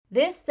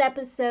This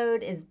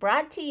episode is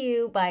brought to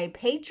you by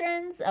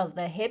patrons of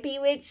the Hippie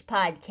Witch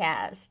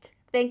podcast.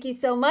 Thank you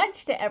so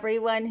much to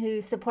everyone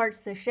who supports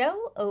the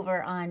show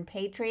over on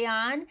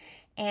Patreon.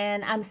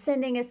 And I'm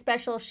sending a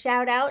special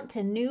shout out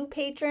to new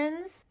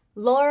patrons,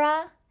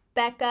 Laura,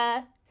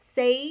 Becca,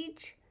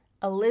 Sage,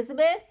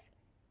 Elizabeth,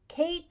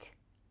 Kate,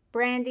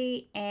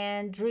 Brandy,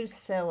 and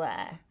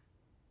Drusilla.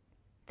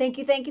 Thank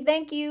you, thank you,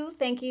 thank you.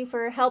 Thank you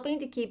for helping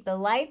to keep the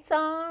lights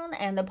on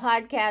and the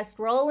podcast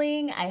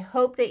rolling. I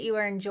hope that you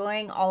are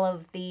enjoying all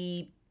of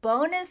the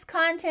bonus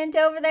content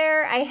over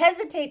there. I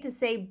hesitate to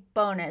say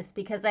bonus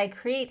because I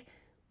create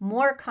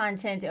more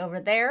content over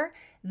there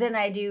than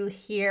I do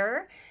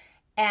here.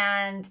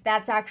 And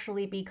that's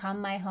actually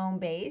become my home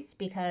base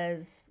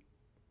because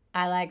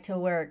I like to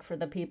work for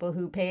the people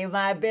who pay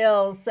my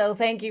bills. So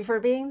thank you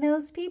for being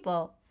those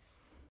people.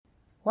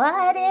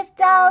 What if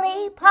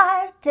Dolly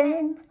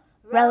Parton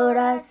wrote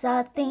us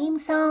a theme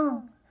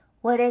song?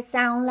 Would it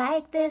sound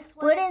like this?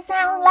 Would it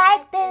sound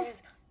like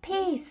this?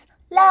 Peace,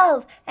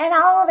 love, and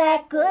all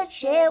that good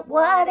shit.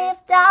 What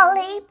if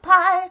Dolly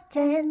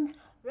Parton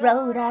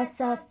wrote us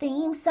a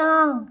theme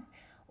song?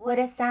 Would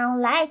it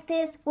sound like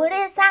this? Would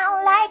it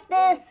sound like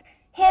this?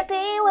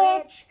 Hippie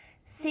Witch,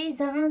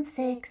 Season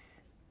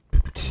 6.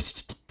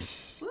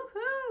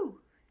 Woohoo!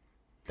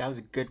 That was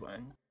a good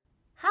one.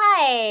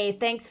 Hi,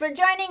 thanks for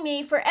joining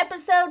me for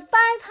episode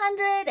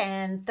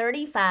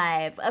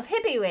 535 of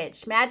Hippie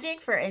Witch,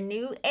 Magic for a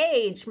New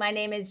Age. My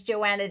name is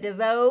Joanna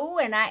DeVoe,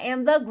 and I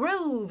am the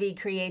groovy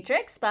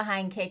creatrix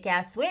behind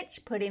Kick-Ass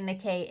Witch, putting the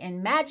K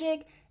in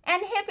magic,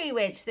 and Hippie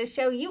Witch, the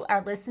show you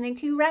are listening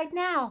to right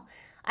now.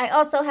 I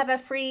also have a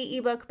free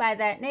ebook by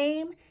that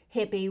name,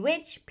 Hippie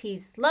Witch,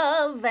 Peace,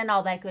 Love, and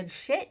all that good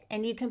shit,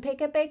 and you can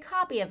pick up a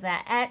copy of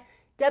that at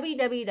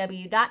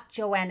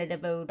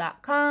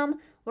www.joannadevoe.com,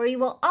 where you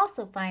will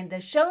also find the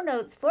show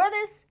notes for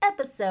this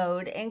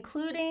episode,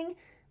 including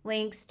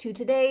links to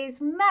today's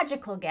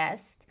magical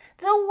guest,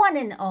 the one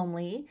and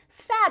only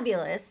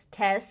fabulous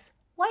Tess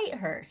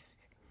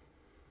Whitehurst.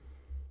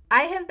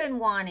 I have been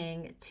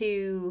wanting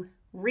to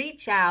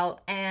reach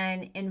out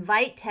and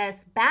invite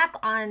Tess back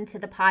onto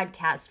the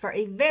podcast for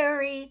a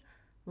very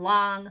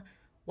long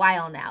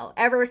while now,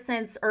 ever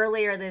since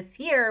earlier this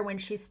year when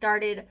she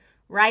started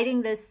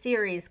writing this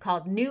series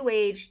called New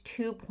Age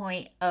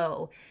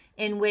 2.0,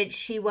 in which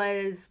she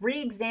was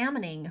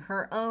re-examining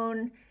her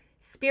own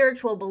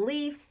spiritual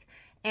beliefs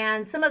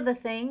and some of the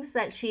things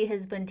that she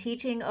has been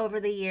teaching over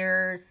the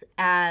years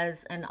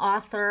as an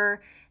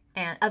author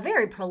and a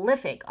very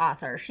prolific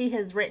author. She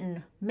has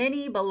written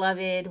many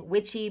beloved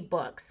witchy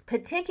books,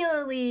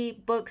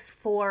 particularly books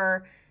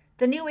for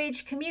the New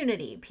Age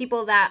community,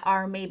 people that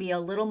are maybe a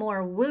little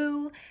more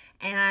woo.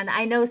 And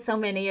I know so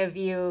many of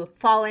you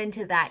fall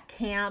into that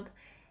camp,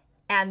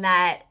 and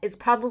that it's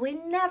probably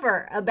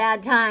never a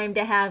bad time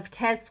to have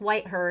Tess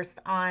Whitehurst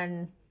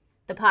on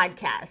the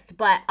podcast.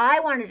 But I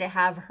wanted to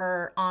have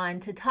her on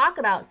to talk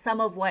about some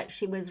of what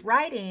she was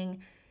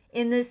writing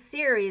in this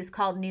series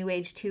called New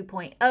Age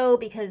 2.0,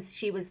 because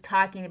she was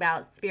talking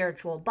about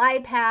spiritual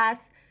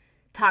bypass,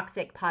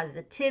 toxic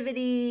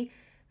positivity,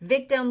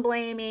 victim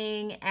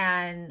blaming,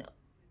 and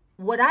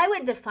what I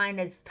would define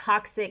as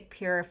toxic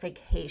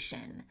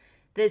purification.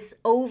 This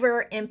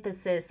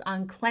overemphasis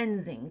on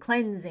cleansing,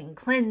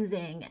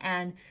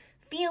 and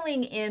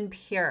feeling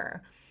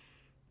impure.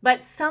 But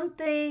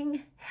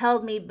something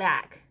held me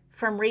back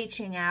from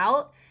reaching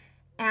out,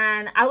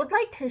 and I would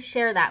like to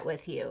share that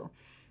with you.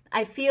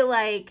 I feel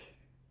like,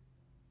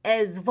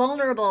 as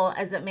vulnerable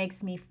as it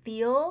makes me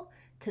feel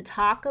to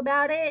talk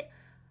about it,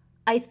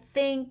 I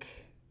think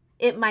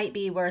it might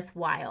be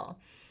worthwhile.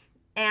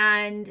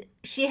 And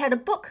she had a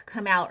book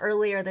come out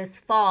earlier this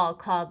fall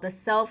called The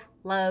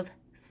Self-Love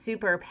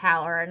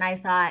Superpower, and I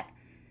thought,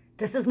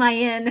 this is my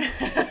in.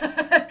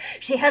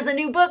 She has a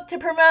new book to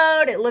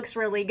promote. It looks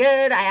really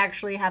good. I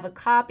actually have a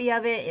copy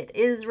of it. It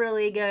is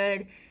really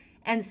good.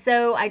 And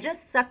so I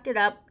just sucked it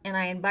up and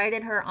I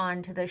invited her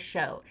on to the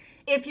show.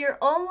 If you're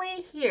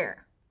only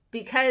here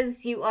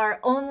because you are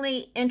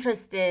only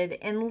interested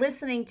in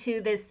listening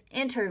to this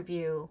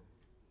interview,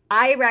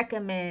 I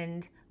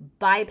recommend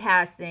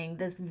bypassing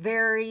this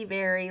very,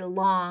 very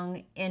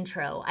long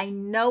intro. I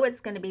know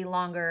it's going to be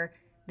longer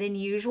than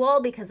usual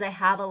because I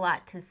have a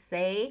lot to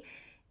say.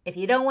 If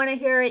you don't want to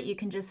hear it, you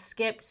can just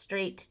skip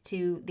straight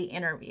to the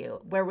interview,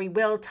 where we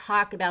will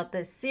talk about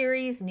this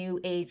series, New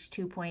Age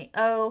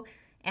 2.0,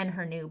 and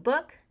her new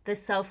book, The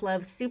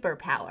Self-Love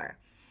Superpower.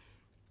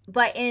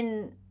 But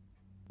in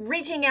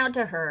reaching out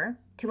to her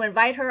to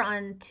invite her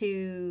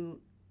onto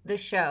the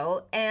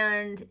show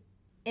and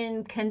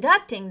in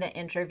conducting the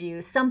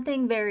interview,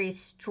 something very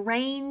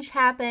strange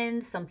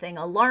happened, something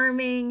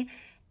alarming,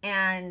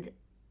 and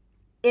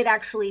it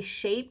actually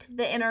shaped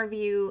the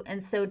interview.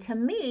 And so to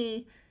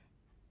me,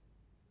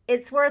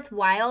 it's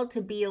worthwhile to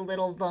be a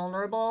little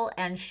vulnerable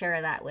and share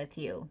that with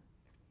you.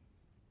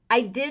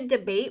 I did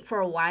debate for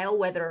a while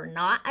whether or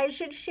not I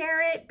should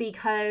share it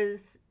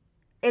because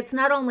it's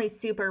not only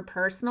super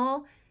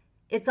personal,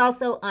 it's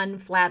also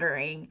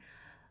unflattering.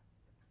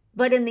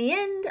 But in the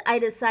end, I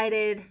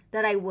decided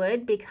that I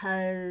would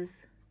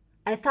because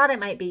I thought it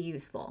might be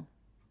useful.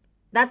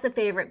 That's a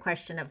favorite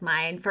question of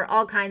mine for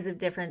all kinds of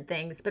different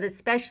things, but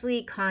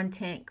especially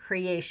content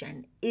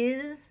creation.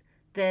 Is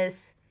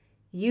this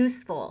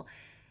useful?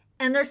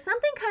 And there's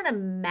something kind of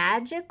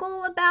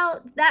magical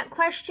about that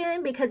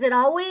question because it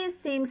always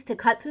seems to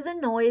cut through the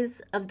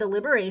noise of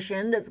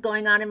deliberation that's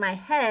going on in my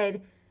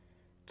head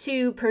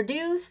to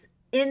produce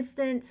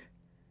instant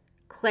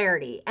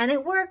clarity. And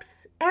it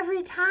works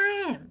every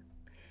time.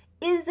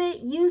 Is it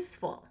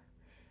useful?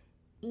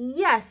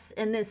 Yes,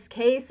 in this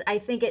case, I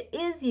think it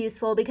is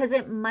useful because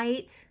it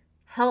might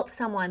help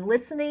someone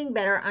listening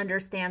better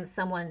understand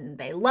someone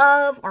they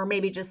love, or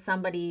maybe just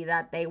somebody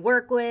that they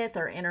work with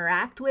or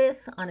interact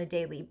with on a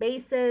daily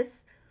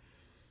basis.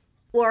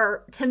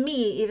 Or to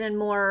me, even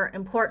more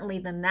importantly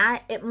than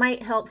that, it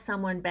might help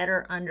someone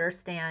better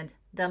understand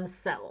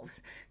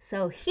themselves.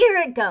 So here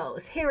it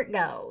goes.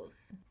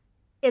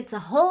 It's a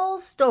whole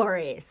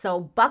story, so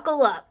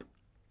buckle up.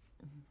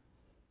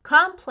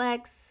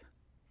 Complex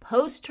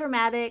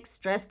post-traumatic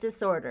stress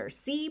disorder,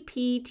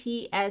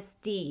 CPTSD,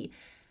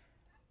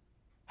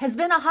 has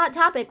been a hot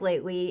topic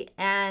lately,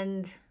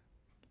 and,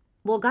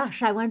 well,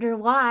 gosh, I wonder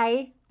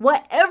why.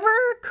 Whatever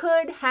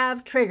could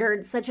have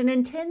triggered such an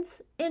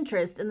intense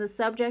interest in the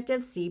subject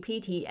of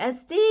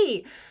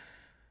CPTSD?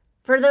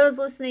 For those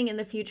listening in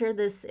the future,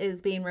 this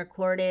is being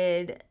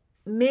recorded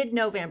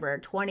mid-November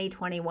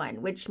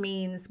 2021, which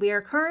means we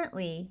are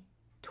currently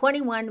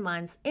 21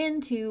 months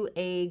into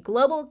a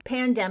global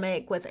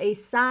pandemic with a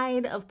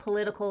side of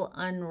political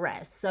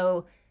unrest.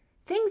 So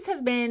things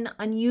have been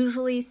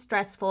unusually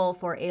stressful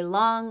for a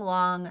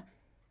long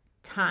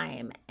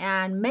time,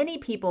 and many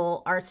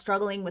people are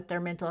struggling with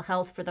their mental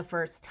health for the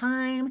first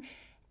time,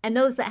 and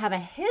those that have a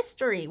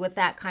history with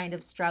that kind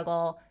of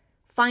struggle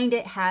find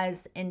it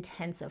has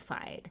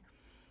intensified.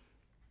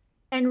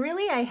 And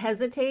really, I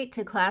hesitate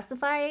to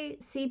classify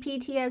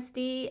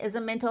CPTSD as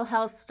a mental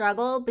health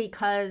struggle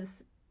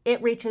because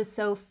it reaches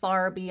so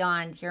far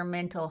beyond your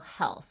mental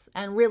health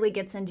and really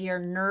gets into your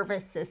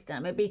nervous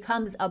system. It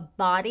becomes a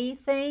body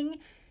thing,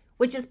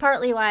 which is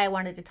partly why I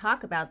wanted to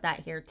talk about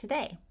that here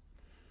today.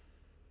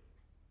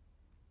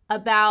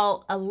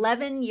 About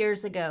 11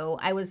 years ago,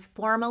 I was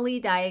formally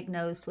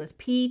diagnosed with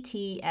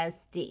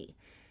PTSD,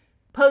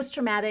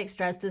 post-traumatic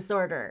stress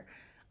disorder.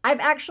 I've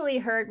actually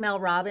heard Mel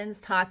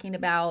Robbins talking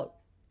about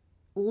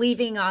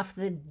leaving off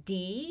the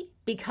D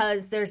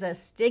because there's a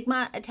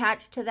stigma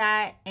attached to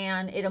that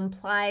and it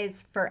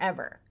implies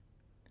forever.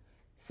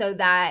 So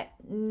that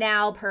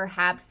now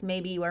perhaps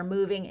maybe we're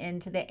moving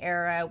into the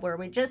era where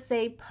we just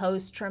say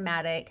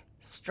post-traumatic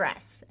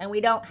stress and we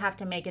don't have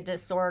to make a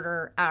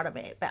disorder out of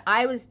it. But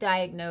I was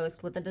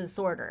diagnosed with a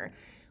disorder,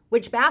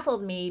 which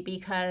baffled me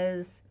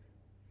because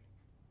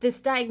this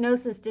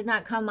diagnosis did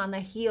not come on the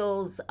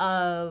heels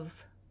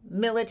of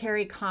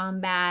military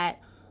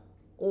combat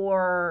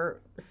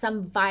or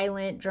some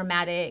violent,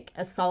 dramatic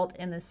assault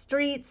in the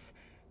streets.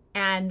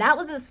 And that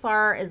was as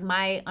far as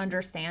my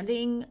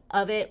understanding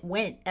of it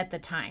went at the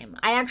time.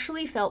 I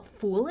actually felt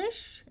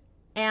foolish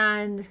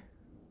and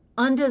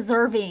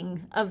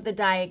undeserving of the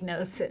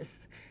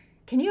diagnosis.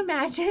 Can you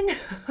imagine?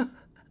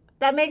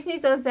 That makes me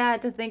so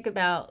sad to think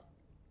about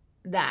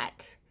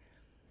that.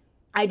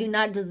 I do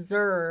not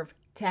deserve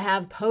to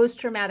have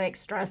post-traumatic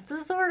stress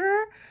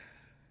disorder.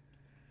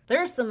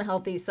 There's some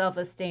healthy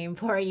self-esteem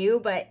for you.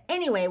 But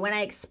anyway, when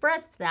I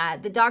expressed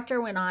that, the doctor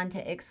went on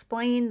to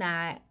explain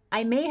that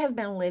I may have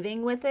been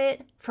living with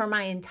it for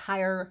my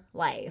entire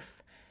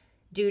life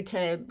due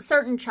to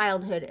certain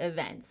childhood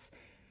events,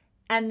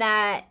 and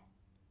that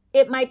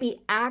it might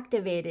be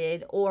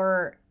activated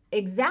or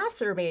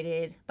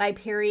exacerbated by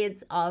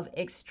periods of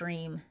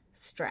extreme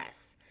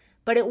stress.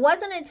 But it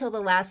wasn't until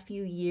the last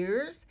few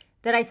years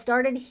that I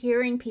started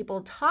hearing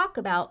people talk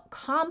about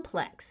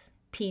complex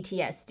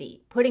PTSD,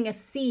 putting a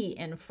C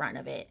in front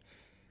of it,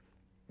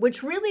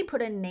 which really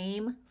put a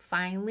name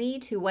finally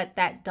to what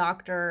that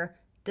doctor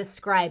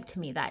described to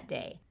me that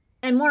day.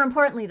 And more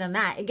importantly than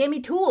that, it gave me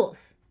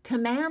tools to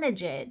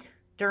manage it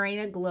during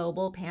a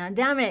global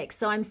pandemic.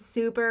 So I'm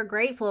super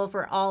grateful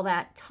for all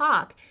that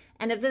talk.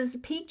 And if this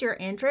piqued your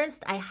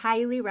interest, I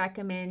highly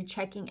recommend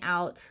checking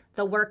out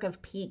the work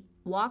of Pete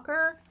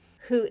Walker,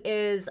 who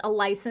is a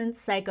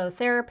licensed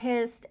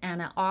psychotherapist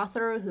and an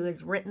author who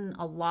has written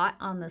a lot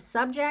on the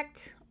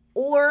subject.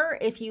 Or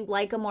if you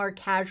like a more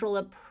casual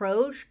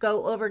approach,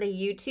 go over to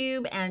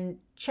YouTube and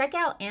check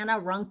out Anna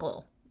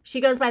Runkle. She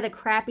goes by the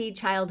crappy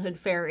childhood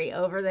fairy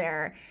over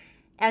there.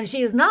 And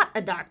she is not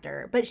a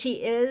doctor, but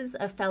she is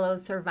a fellow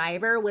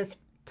survivor with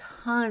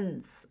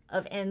tons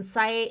of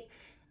insight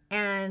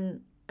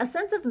and a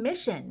sense of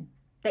mission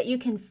that you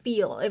can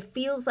feel. It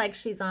feels like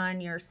she's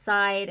on your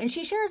side. And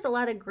she shares a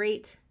lot of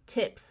great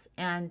tips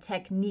and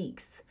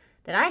techniques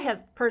that I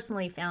have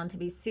personally found to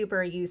be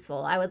super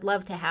useful. I would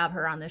love to have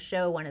her on the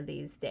show one of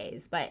these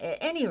days. But at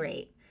any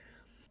rate,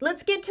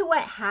 let's get to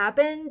what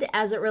happened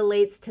as it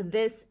relates to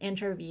this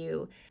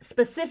interview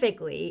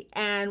specifically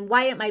and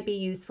why it might be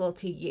useful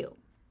to you.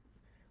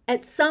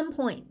 At some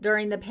point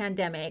during the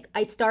pandemic,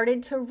 I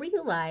started to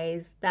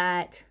realize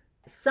that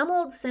some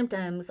old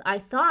symptoms I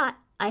thought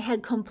I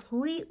had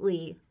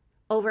completely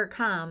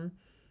overcome,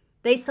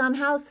 they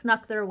somehow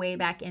snuck their way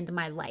back into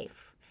my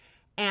life,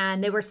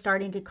 and they were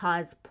starting to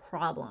cause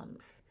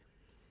problems.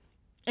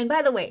 And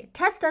by the way,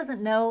 Tess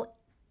doesn't know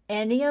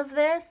any of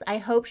this. I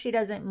hope she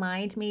doesn't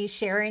mind me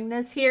sharing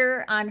this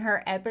here on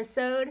her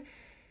episode.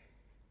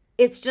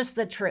 It's just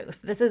the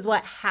truth. This is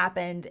what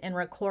happened in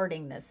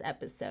recording this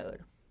episode.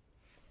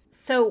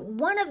 So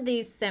one of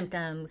these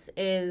symptoms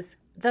is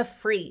the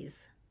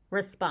freeze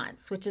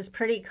response, which is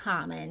pretty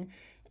common.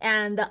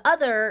 And the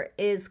other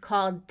is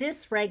called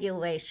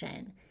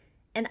dysregulation.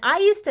 And I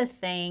used to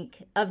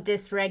think of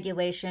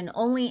dysregulation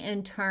only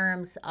in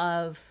terms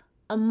of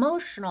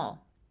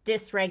emotional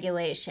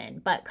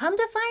dysregulation. But come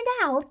to find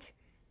out,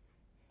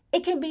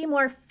 it can be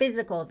more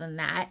physical than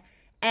that.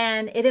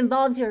 And it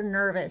involves your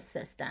nervous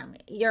system.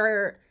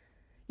 Your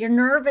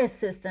nervous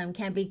system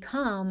can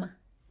become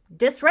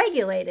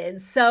dysregulated.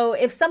 So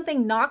if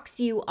something knocks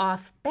you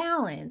off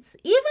balance,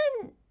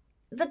 even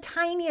the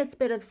tiniest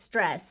bit of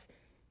stress,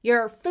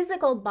 your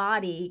physical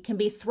body can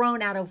be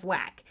thrown out of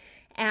whack.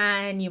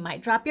 And you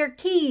might drop your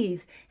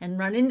keys and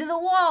run into the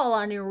wall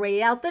on your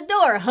way out the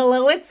door.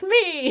 Hello, it's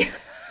me.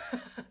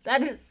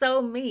 That is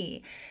so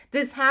me.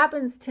 This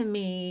happens to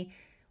me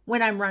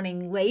when I'm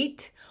running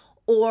late,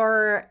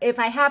 or if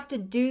I have to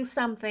do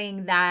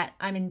something that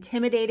I'm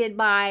intimidated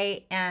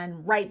by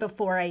and right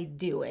before I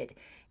do it.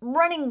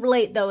 Running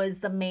late, though, is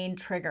the main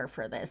trigger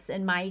for this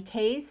in my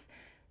case.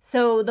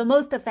 So the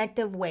most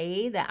effective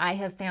way that I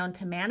have found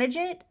to manage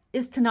it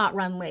is to not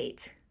run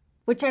late,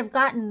 which I've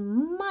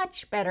gotten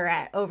much better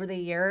at over the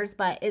years,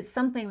 but it's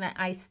something that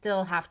I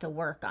still have to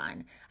work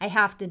on. I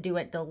have to do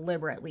it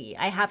deliberately.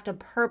 I have to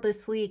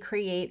purposely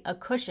create a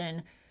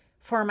cushion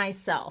for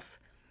myself,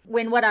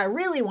 when what I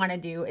really want to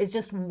do is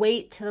just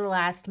wait to the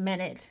last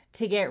minute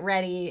to get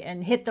ready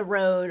and hit the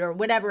road or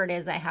whatever it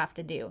is I have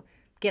to do.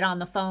 Get on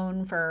the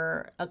phone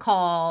for a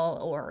call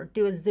or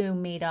do a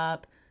Zoom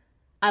meetup.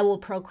 I will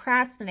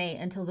procrastinate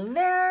until the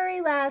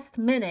very last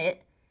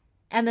minute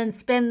and then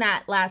spend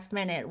that last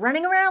minute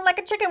running around like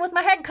a chicken with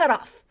my head cut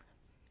off.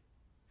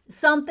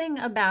 Something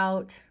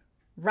about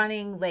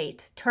running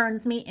late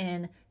turns me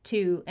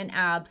into an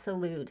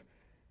absolute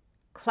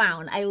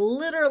clown. I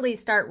literally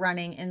start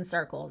running in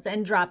circles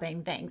and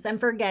dropping things and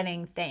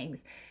forgetting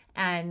things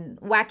and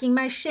whacking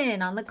my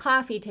shin on the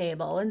coffee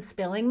table and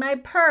spilling my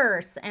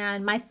purse,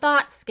 and my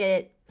thoughts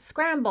get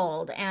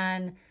scrambled,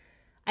 and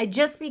I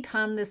just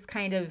become this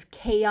kind of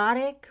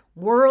chaotic,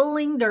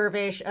 whirling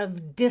dervish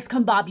of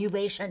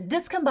discombobulation.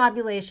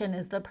 Discombobulation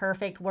is the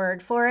perfect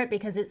word for it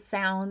because it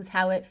sounds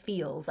how it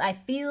feels. I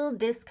feel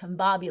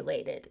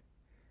discombobulated.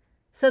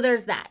 So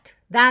there's that.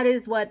 That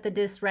is what the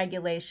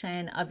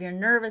dysregulation of your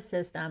nervous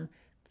system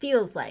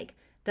feels like.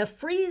 The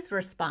freeze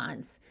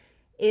response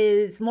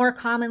is more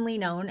commonly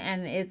known,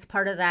 and it's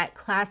part of that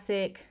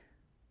classic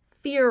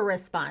fear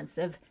response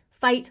of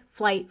fight,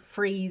 flight,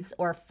 freeze,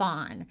 or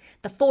fawn,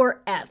 the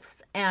 4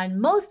 Fs. And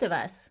most of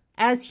us,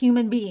 as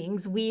human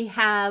beings, we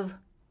have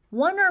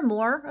one or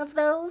more of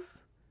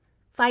those,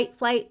 fight,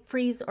 flight,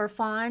 freeze, or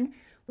fawn.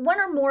 One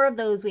or more of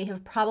those we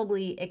have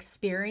probably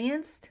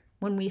experienced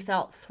when we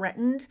felt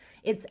threatened.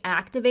 It's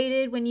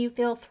activated when you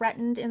feel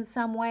threatened in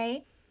some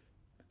way.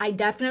 I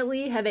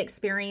definitely have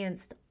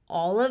experienced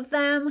all of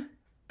them,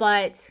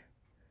 but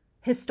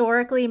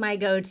historically my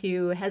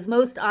go-to has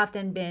most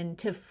often been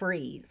to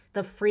freeze,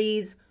 the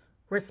freeze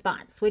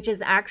response, which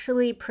is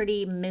actually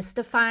pretty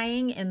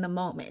mystifying in the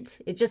moment.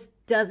 It just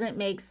doesn't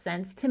make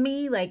sense to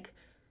me. Like,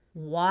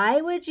 why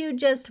would you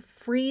just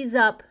freeze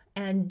up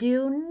and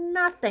do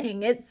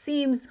nothing? It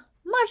seems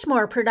much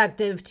more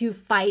productive to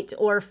fight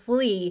or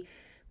flee,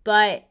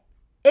 but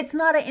it's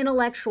not an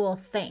intellectual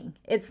thing.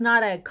 It's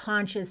not a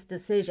conscious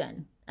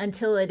decision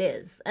until it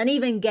is. And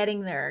even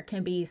getting there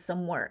can be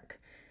some work.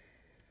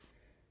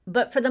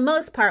 But for the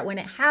most part, when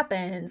it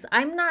happens,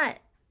 I'm not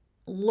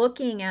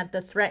looking at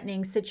the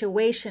threatening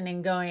situation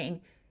and going,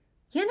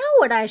 you know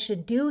what I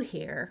should do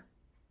here?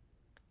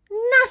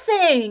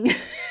 Nothing.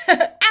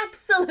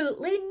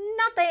 Absolutely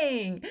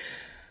nothing.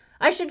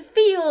 I should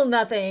feel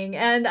nothing,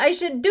 and I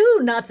should do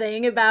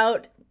nothing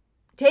about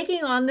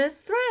taking on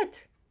this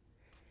threat.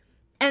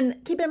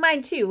 And keep in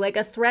mind too, like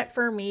a threat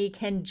for me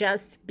can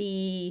just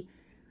be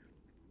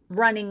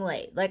running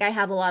late. Like I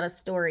have a lot of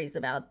stories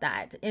about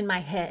that in my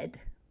head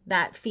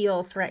that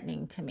feel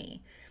threatening to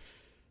me.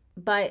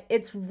 But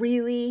it's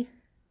really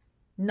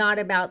not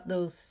about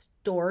those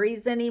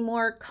stories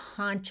anymore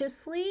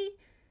consciously.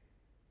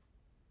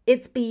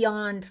 It's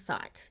beyond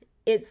thought.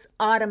 It's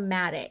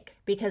automatic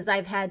because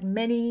I've had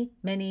many,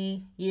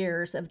 many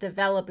years of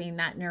developing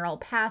that neural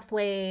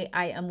pathway.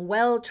 I am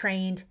well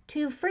trained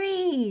to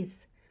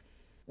freeze.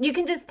 You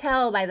can just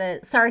tell by the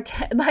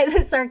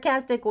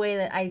sarcastic way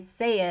that I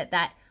say it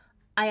that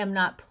I am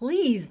not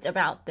pleased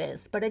about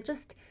this, but it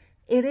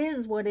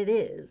is what it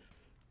is.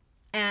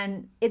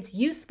 And it's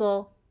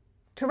useful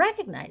to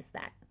recognize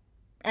that.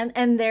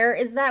 And there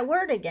is that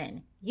word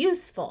again,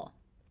 useful.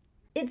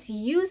 it's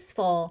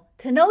useful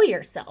to know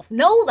yourself,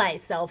 know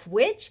thyself,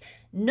 which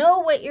know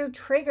what your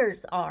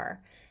triggers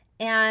are,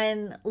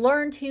 and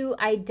learn to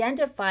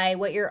identify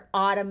what your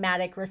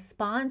automatic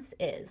response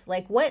is.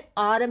 Like, what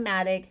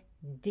automatic,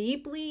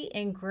 deeply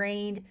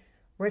ingrained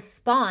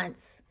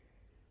response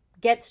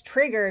gets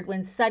triggered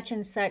when such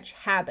and such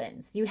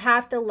happens. You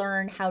have to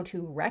learn how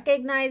to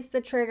recognize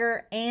the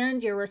trigger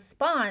and your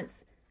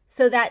response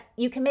so that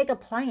you can make a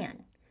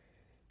plan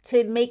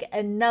to make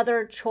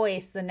another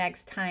choice the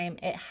next time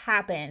it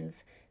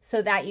happens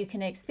so that you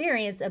can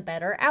experience a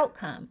better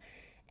outcome.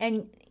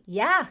 And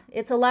yeah,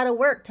 it's a lot of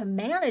work to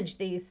manage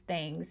these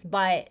things,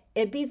 but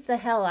it beats the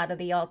hell out of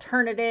the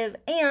alternative.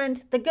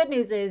 And the good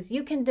news is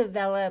you can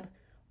develop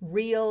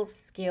real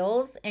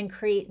skills and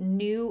create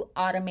new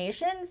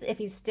automations if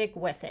you stick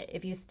with it,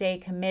 if you stay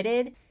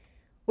committed,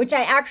 which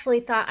I actually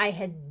thought I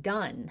had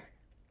done.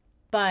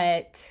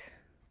 But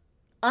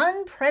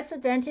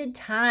unprecedented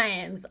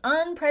times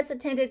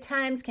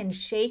can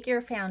shake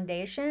your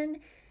foundation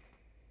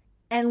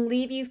and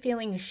leave you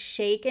feeling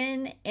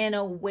shaken in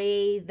a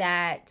way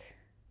that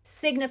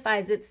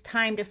signifies it's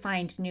time to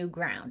find new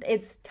ground.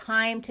 It's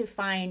time to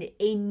find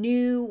a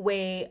new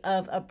way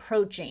of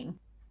approaching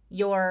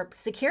your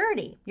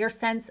security, your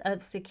sense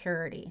of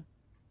security.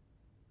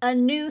 A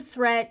new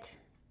threat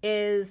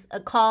is a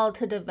call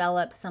to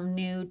develop some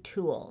new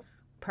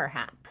tools,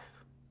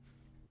 perhaps.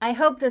 I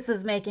hope this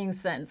is making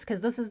sense because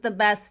this is the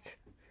best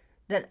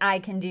that I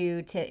can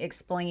do to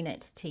explain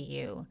it to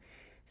you.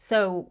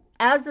 So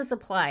as this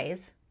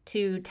applies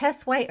to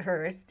Tess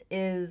Whitehurst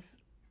is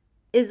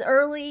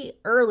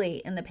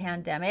early in the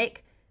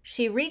pandemic,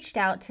 she reached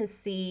out to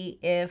see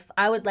if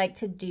I would like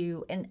to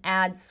do an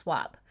ad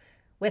swap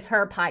with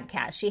her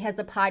podcast. She has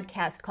a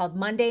podcast called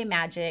Monday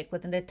Magic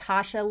with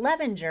Natasha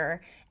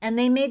Levenger, and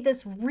they made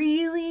this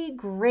really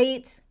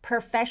great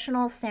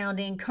professional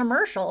sounding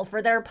commercial for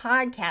their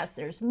podcast.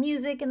 There's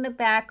music in the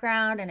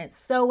background and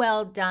it's so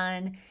well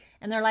done.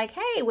 And they're like,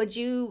 hey, would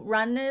you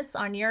run this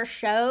on your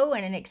show?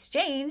 And in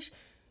exchange,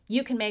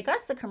 you can make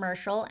us a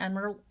commercial and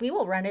we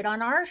will run it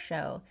on our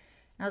show.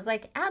 And I was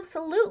like,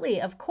 absolutely,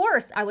 of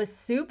course. I was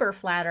super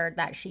flattered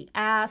that she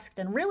asked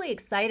and really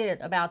excited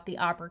about the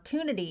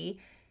opportunity.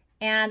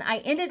 And I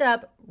ended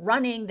up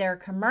running their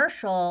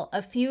commercial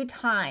a few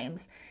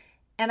times.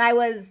 And I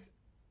was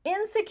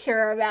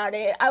insecure about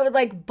it. I would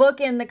like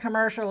book in the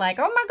commercial like,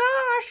 oh my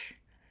gosh,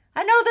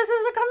 I know this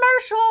is a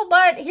commercial,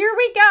 but here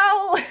we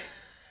go.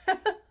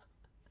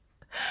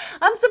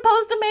 I'm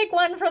supposed to make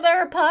one for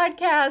their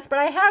podcast, but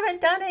I haven't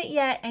done it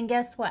yet. And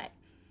guess what?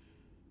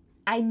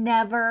 I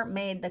never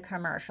made the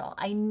commercial.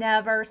 I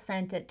never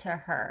sent it to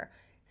her.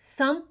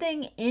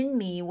 Something in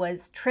me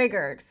was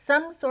triggered.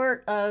 Some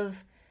sort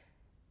of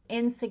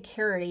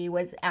insecurity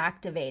was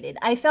activated.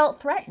 I felt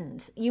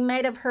threatened. You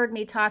might have heard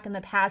me talk in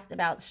the past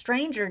about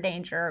stranger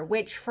danger,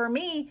 which for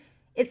me,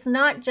 it's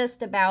not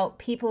just about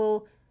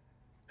people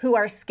who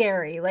are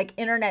scary, like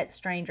internet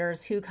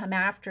strangers who come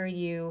after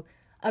you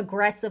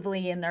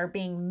aggressively and they're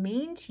being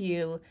mean to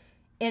you.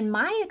 In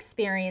my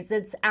experience,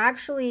 it's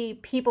actually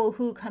people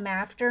who come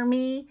after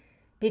me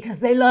because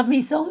they love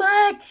me so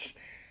much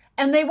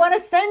and they want to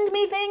send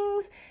me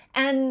things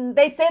and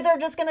they say they're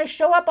just going to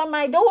show up on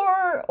my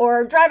door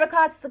or drive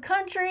across the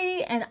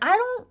country. And I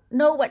don't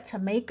know what to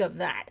make of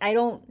that. I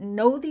don't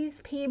know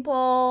these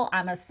people.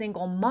 I'm a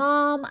single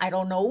mom. I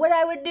don't know what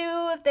I would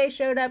do if they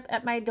showed up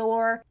at my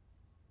door.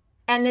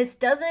 And this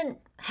doesn't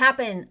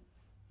happen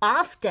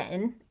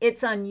often.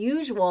 It's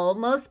unusual.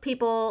 Most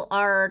people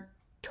are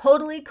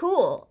totally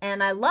cool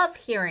and I love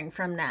hearing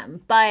from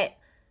them. But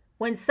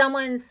when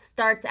someone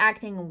starts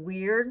acting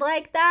weird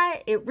like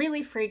that, it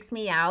really freaks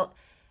me out.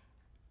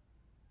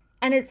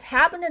 And it's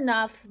happened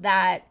enough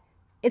that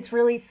it's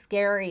really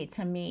scary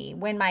to me.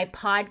 When my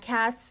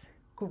podcast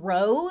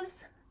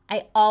grows,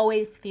 I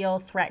always feel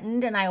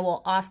threatened and I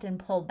will often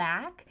pull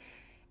back.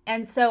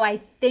 And so I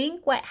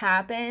think what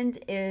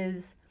happened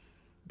is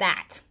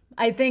that.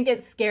 I think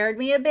it scared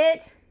me a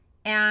bit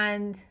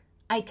and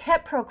I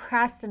kept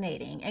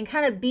procrastinating and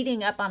kind of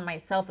beating up on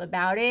myself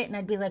about it. And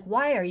I'd be like,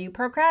 why are you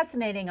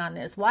procrastinating on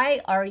this? Why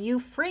are you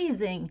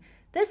freezing?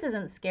 This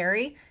isn't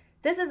scary.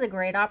 This is a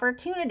great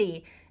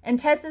opportunity. And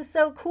Tess is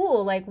so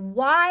cool. Like,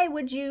 why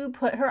would you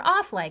put her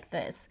off like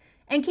this?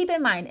 And keep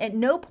in mind, at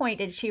no point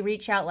did she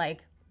reach out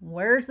like,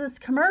 where's this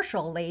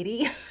commercial,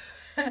 lady?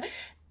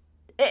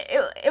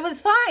 It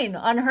was fine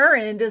on her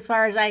end as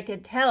far as I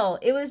could tell.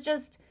 It was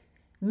just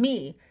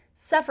me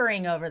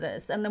suffering over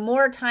this. And the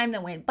more time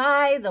that went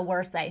by, the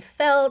worse I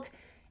felt.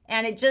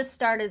 And it just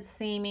started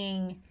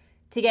seeming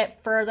to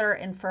get further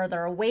and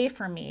further away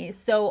from me.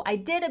 So I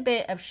did a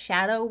bit of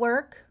shadow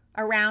work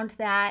around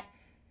that.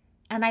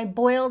 And I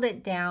boiled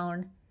it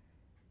down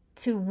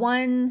to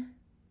one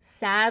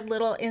sad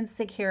little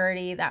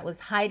insecurity that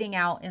was hiding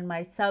out in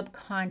my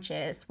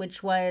subconscious,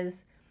 which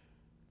was,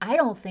 I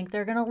don't think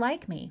they're going to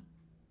like me.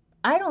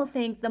 I don't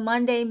think the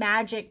Monday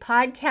Magic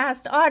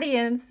podcast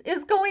audience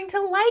is going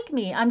to like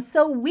me. I'm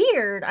so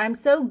weird. I'm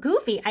so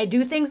goofy. I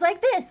do things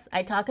like this.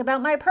 I talk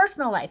about my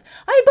personal life.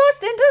 I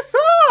bust into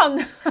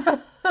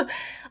song.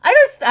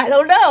 I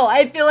don't know.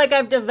 I feel like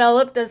I've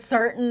developed a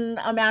certain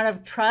amount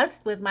of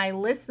trust with my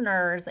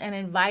listeners, and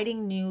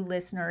inviting new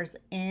listeners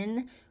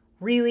in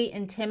really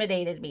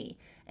intimidated me.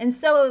 And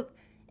so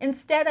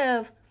instead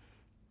of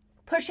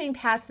pushing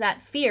past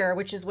that fear,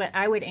 which is what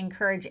I would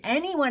encourage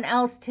anyone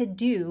else to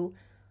do,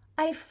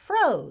 I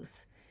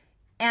froze.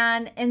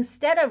 And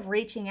instead of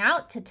reaching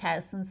out to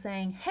Tess and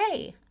saying,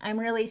 hey, I'm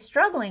really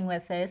struggling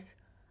with this,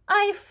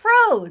 I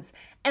froze.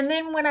 And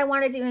then when I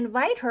wanted to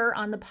invite her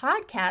on the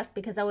podcast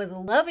because I was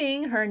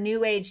loving her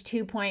New Age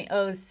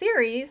 2.0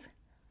 series,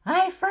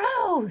 I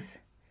froze.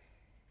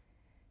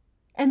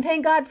 And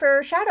thank God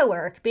for shadow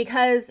work,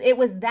 because it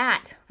was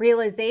that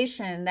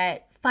realization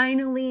that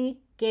finally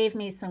gave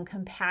me some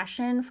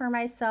compassion for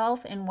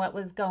myself and what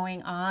was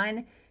going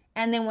on.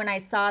 And then when I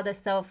saw the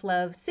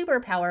Self-Love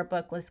Superpower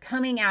book was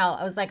coming out,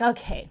 I was like,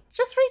 okay,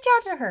 just reach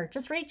out to her.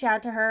 Just reach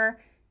out to her.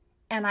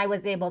 And I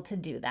was able to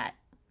do that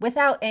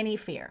without any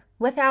fear,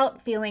 without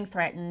feeling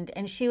threatened.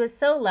 And she was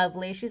so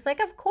lovely. She's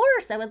like, of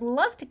course, I would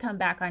love to come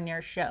back on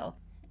your show.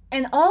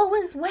 And all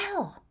was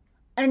well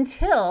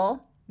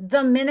until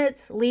the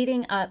minutes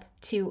leading up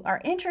to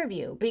our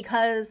interview,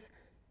 because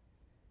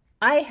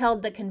I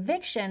held the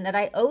conviction that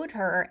I owed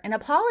her an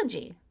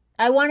apology.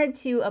 I wanted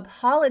to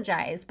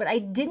apologize, but I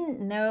didn't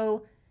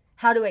know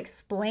how to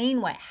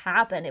explain what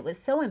happened. It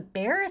was so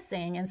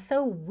embarrassing and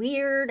so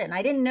weird, and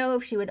I didn't know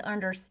if she would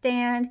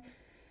understand.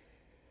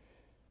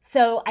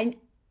 So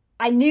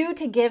I knew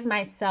to give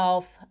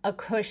myself a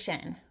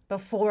cushion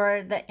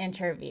before the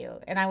interview,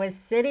 and I was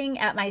sitting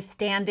at my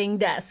standing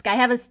desk. I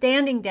have a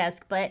standing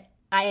desk, but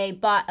I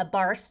bought a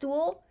bar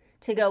stool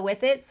to go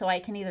with it so I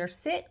can either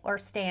sit or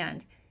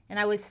stand. And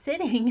I was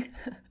sitting,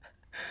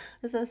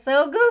 this is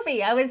so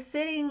goofy. I was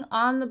sitting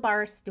on the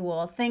bar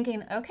stool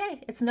thinking,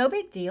 okay, it's no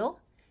big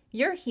deal.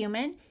 You're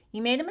human.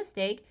 You made a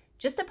mistake.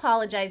 Just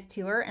apologize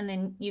to her and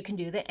then you can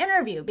do the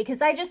interview.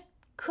 Because I just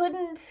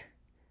couldn't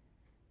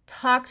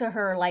talk to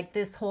her like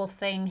this whole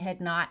thing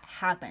had not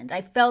happened.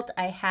 I felt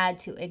I had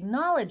to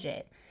acknowledge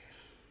it.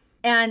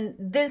 And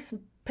this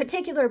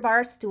particular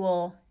bar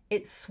stool,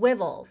 it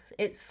swivels,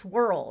 it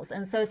swirls.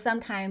 And so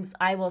sometimes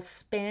I will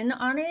spin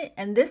on it.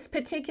 And this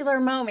particular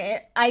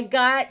moment, I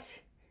got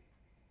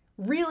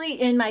really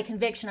in my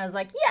conviction. I was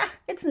like, yeah,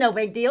 it's no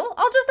big deal.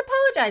 I'll just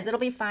apologize. It'll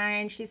be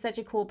fine. She's such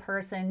a cool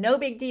person. No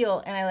big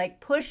deal. And I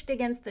pushed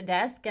against the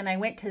desk and I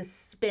went to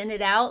spin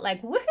it out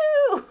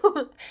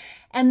woohoo.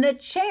 And the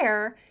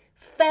chair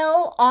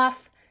fell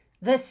off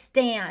the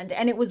stand.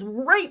 And it was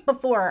right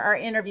before our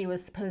interview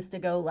was supposed to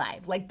go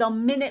live, the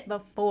minute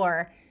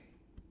before.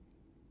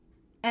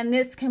 And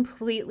this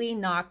completely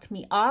knocked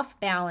me off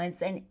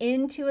balance and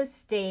into a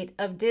state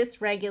of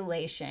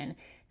dysregulation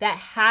that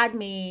had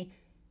me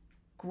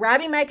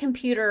grabbing my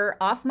computer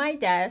off my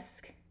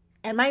desk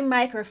and my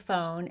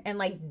microphone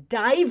and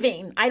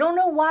diving. I don't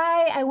know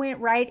why I went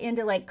right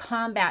into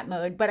combat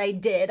mode, but I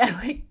did.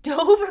 I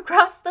dove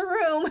across the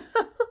room.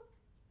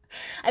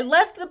 I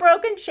left the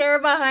broken chair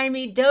behind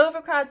me, dove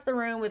across the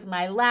room with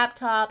my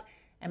laptop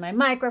and my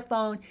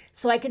microphone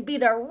so I could be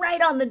there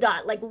right on the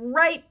dot,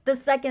 right the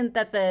second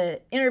that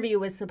the interview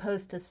was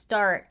supposed to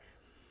start.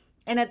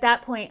 And at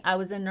that point, I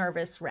was a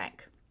nervous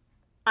wreck.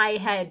 I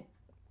had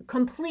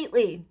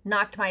completely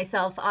knocked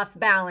myself off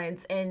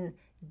balance and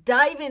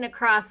diving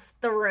across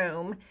the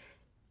room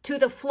to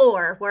the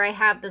floor where I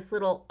have this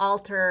little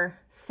altar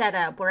set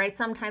up where I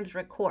sometimes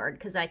record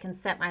because I can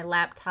set my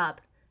laptop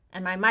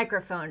and my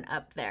microphone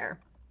up there.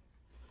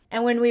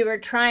 And when we were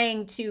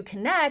trying to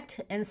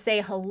connect and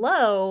say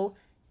hello,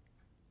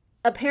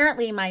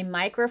 apparently my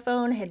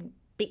microphone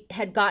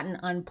had gotten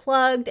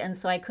unplugged, and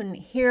so I couldn't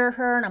hear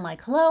her. And I'm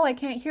like, hello, I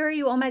can't hear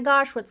you. Oh my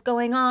gosh, what's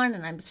going on?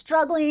 And I'm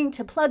struggling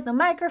to plug the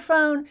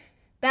microphone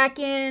back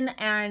in.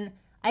 And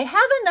I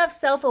have enough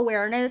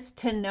self-awareness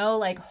to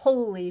know,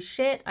 holy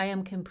shit, I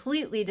am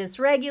completely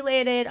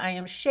dysregulated. I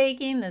am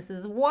shaking. This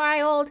is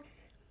wild.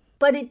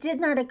 But it did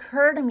not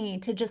occur to me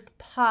to just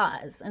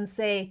pause and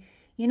say,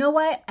 you know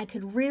what? I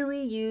could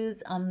really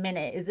use a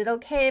minute. Is it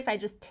okay if I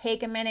just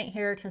take a minute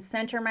here to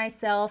center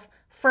myself?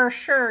 For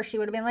sure, she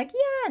would have been like,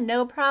 yeah,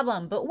 no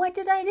problem. But what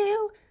did I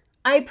do?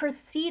 I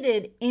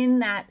proceeded in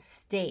that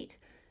state.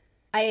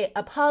 I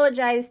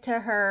apologized to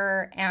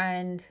her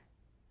and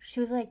she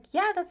was like,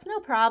 yeah, that's no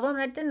problem.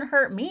 That didn't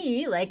hurt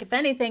me. If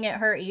anything, it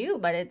hurt you,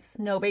 but it's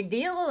no big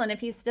deal. And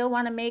if you still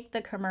want to make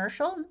the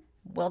commercial,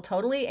 we'll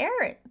totally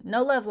air it.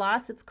 No love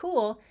lost. It's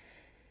cool.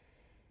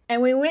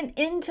 And we went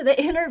into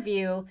the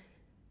interview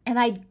and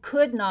I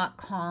could not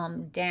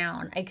calm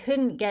down. I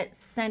couldn't get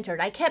centered.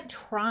 I kept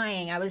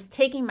trying. I was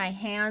taking my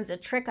hands. A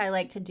trick I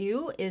like to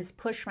do is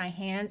push my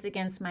hands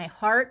against my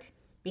heart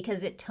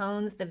because it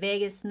tones the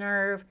vagus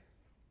nerve.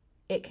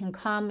 It can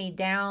calm me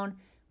down.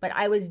 But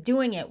I was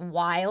doing it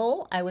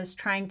while I was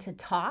trying to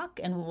talk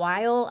and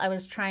while I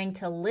was trying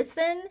to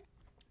listen.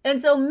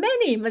 And so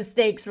many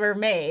mistakes were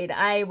made.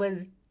 I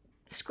was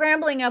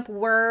scrambling up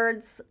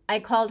words. I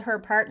called her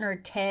partner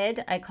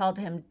Ted. I called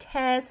him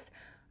Tess.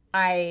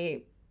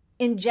 I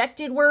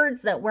injected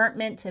words that weren't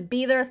meant to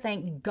be there.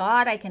 Thank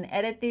God I can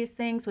edit these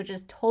things, which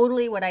is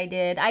totally what I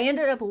did. I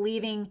ended up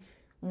leaving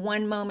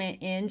one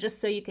moment in just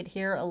so you could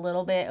hear a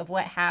little bit of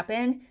what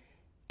happened.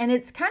 And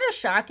it's kind of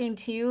shocking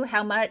too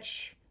how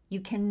much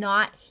you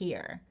cannot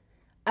hear.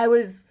 I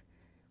was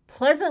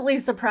pleasantly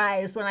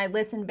surprised when I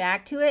listened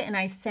back to it and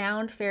I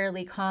sound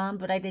fairly calm,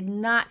 but I did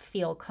not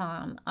feel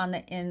calm on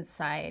the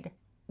inside,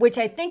 which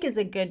I think is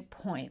a good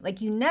point.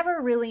 Like, you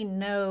never really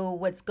know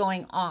what's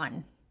going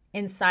on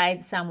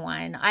inside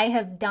someone. I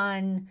have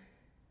done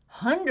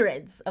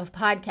hundreds of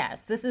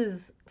podcasts. This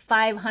is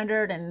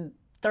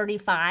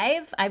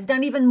 535. I've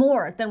done even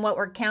more than what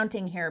we're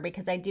counting here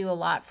because I do a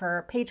lot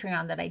for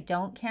Patreon that I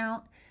don't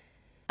count.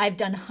 I've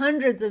done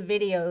hundreds of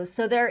videos,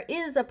 so there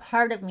is a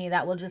part of me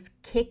that will just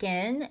kick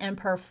in and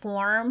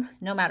perform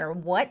no matter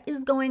what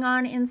is going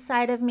on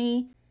inside of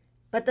me.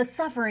 But the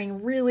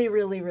suffering really,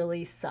 really,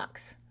 really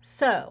sucks.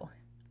 So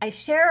I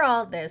share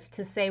all this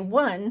to say,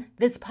 one,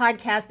 this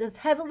podcast is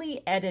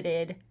heavily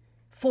edited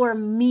for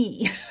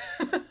me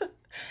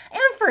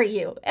and for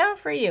you.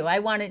 I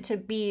want it to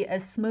be a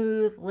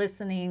smooth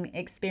listening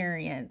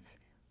experience.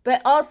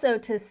 But also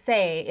to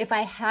say, if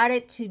I had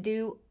it to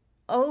do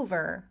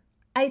over,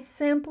 I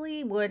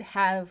simply would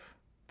have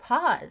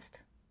paused.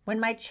 When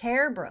my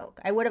chair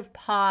broke, I would have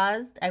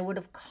paused. I would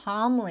have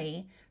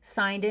calmly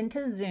signed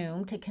into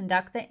Zoom to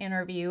conduct the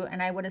interview.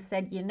 And I would have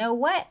said, you know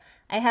what?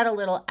 I had a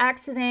little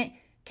accident.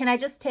 Can I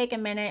just take a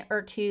minute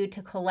or two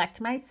to collect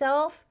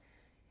myself?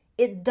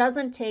 It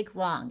doesn't take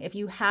long. If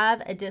you have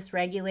a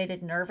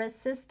dysregulated nervous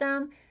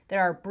system,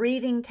 there are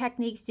breathing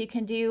techniques you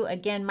can do.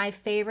 Again, my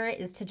favorite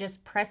is to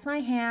just press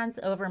my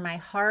hands over my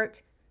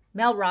heart.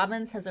 Mel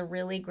Robbins has a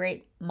really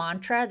great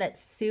mantra that's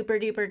super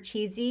duper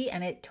cheesy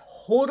and it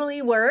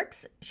totally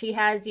works. She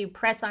has you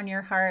press on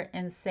your heart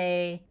and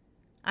say,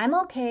 I'm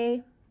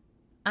okay.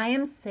 I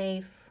am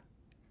safe.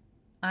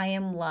 I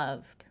am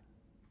loved.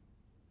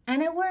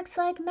 And it works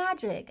like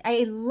magic.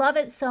 I love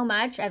it so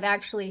much. I've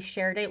actually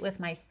shared it with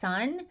my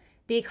son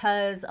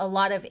because a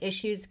lot of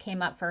issues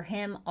came up for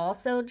him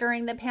also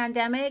during the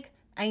pandemic.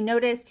 I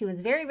noticed he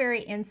was very,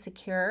 very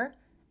insecure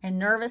and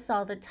nervous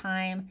all the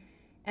time.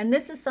 And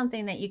this is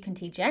something that you can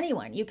teach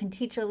anyone. You can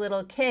teach a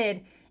little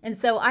kid. And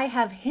so I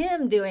have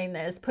him doing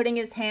this, putting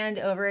his hand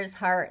over his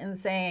heart and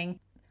saying,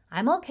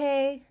 I'm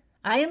okay.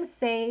 I am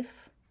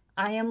safe.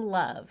 I am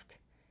loved.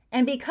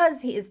 And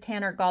because he is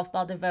Tanner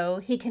Golfball DeVoe,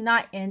 he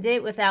cannot end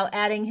it without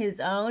adding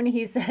his own.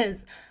 He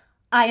says,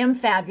 I am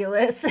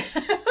fabulous.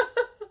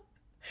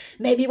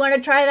 Maybe you want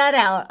to try that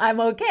out.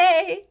 I'm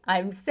okay.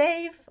 I'm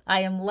safe.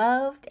 I am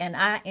loved. And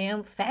I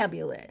am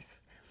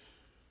fabulous.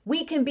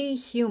 We can be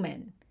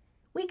human.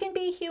 We can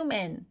be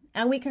human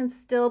and we can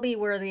still be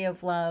worthy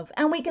of love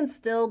and we can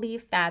still be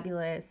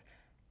fabulous.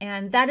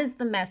 And that is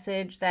the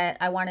message that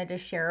I wanted to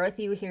share with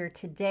you here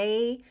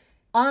today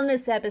on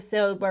this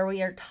episode where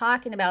we are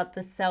talking about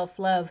the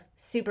self-love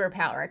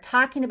superpower,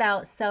 talking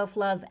about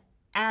self-love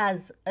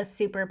as a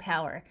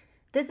superpower.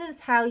 This is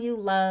how you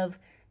love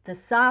the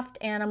soft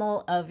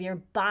animal of your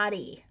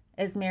body,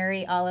 as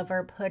Mary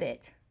Oliver put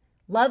it.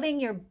 Loving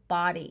your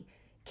body,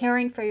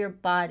 caring for your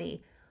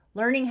body,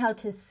 learning how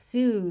to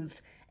soothe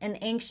an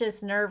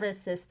anxious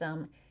nervous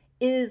system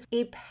is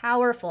a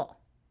powerful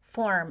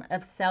form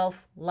of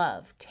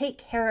self-love. Take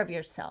care of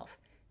yourself.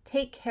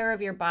 Take care of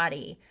your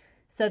body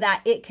so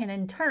that it can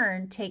in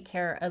turn take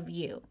care of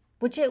you,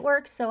 which it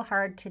works so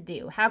hard to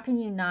do. How can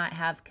you not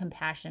have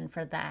compassion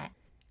for that?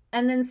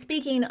 And then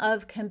speaking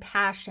of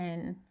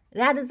compassion,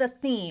 that is a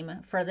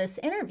theme for this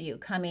interview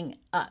coming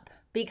up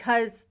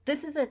because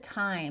this is a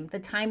time, the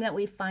time that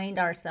we find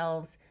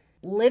ourselves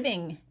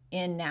living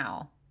in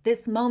now.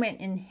 This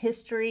moment in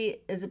history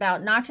is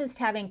about not just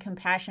having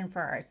compassion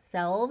for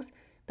ourselves,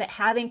 but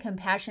having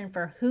compassion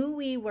for who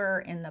we were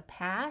in the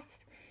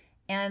past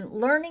and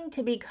learning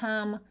to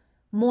become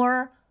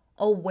more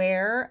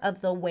aware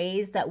of the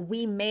ways that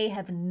we may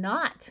have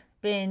not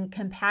been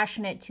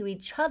compassionate to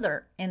each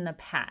other in the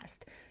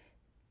past.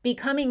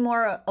 Becoming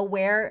more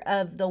aware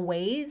of the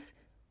ways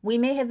we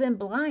may have been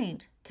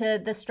blind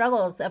to the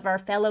struggles of our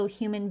fellow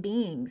human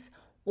beings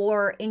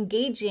or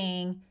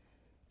engaging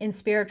in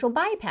spiritual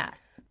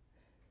bypass.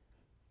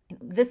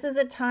 This is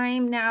a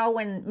time now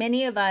when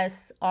many of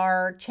us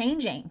are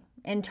changing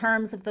in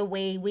terms of the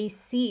way we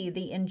see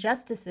the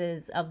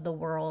injustices of the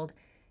world,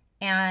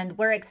 and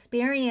we're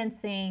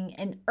experiencing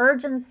an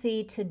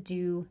urgency to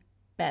do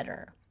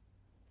better,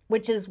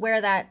 which is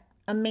where that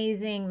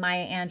amazing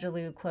Maya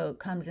Angelou quote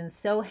comes in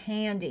so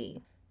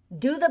handy.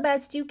 Do the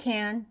best you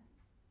can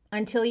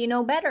until you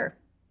know better.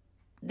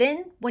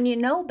 Then, when you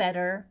know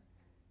better,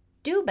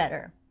 do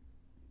better.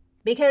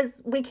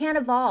 Because we can't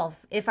evolve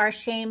if our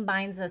shame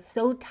binds us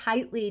so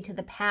tightly to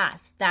the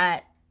past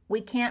that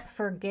we can't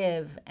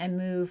forgive and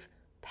move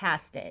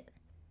past it.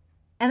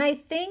 And I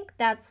think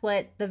that's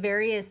what the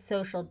various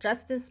social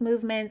justice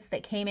movements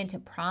that came into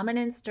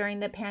prominence during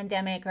the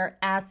pandemic are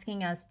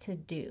asking us to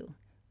do.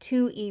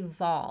 to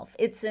evolve.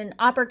 It's an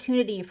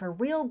opportunity for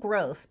real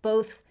growth,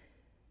 both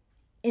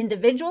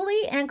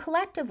individually and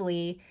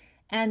collectively.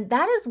 And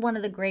that is one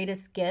of the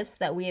greatest gifts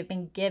that we have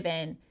been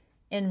given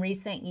in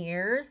recent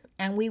years.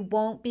 And we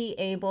won't be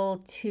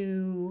able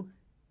to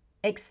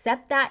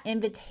accept that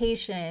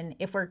invitation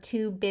if we're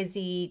too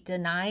busy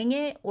denying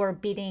it or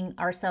beating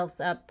ourselves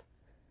up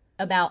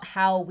about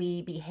how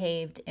we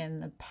behaved in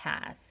the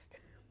past.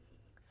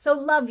 So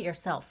love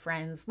yourself,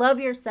 friends. Love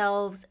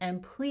yourselves.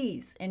 And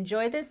please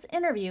enjoy this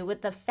interview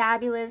with the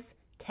fabulous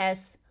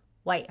Tess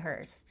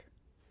Whitehurst.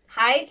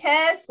 Hi,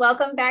 Tess.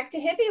 Welcome back to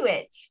Hippie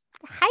Witch.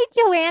 Hi,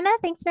 Joanna.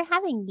 Thanks for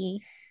having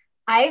me.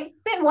 I've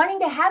been wanting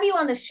to have you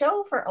on the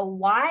show for a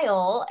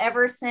while,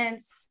 ever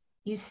since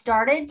you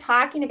started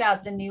talking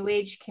about the New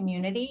Age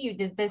community. You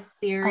did this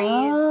series.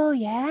 Oh,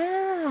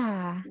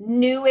 yeah.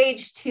 New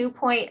Age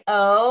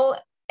 2.0.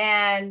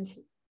 And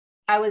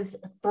I was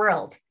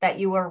thrilled that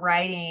you were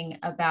writing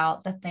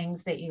about the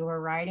things that you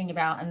were writing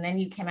about. And then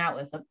you came out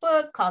with a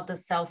book called The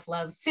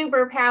Self-Love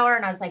Superpower.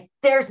 And I was like,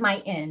 there's my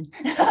in.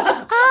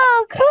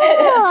 Oh,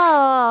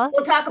 cool.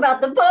 We'll talk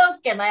about the book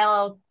and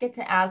I'll get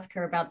to ask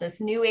her about this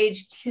New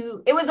Age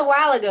 2. It was a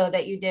while ago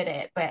that you did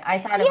it, but I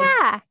thought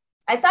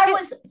it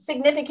was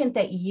significant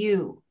that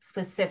you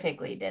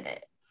specifically did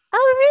it.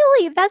 Oh,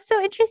 really? That's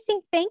so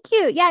interesting. Thank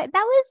you. Yeah, that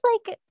was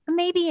like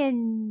maybe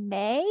in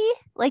May,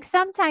 like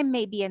sometime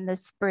maybe in the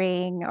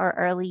spring or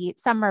early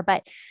summer.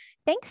 But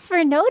thanks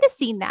for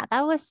noticing that.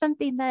 That was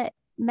something that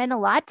meant a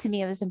lot to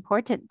me. It was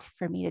important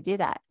for me to do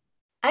that.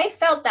 I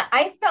felt that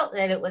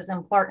it was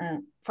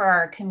important for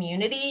our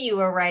community. You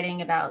were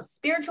writing about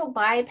spiritual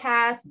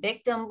bypass,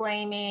 victim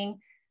blaming,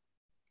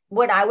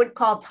 what I would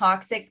call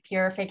toxic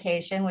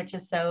purification, which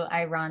is so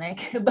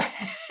ironic, but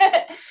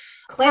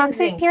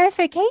cleansing. Toxic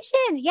purification.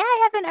 Yeah,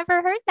 I haven't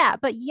ever heard that,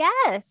 but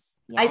yes.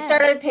 I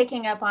started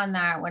picking up on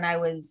that when I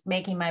was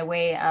making my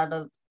way out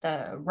of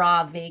the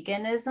raw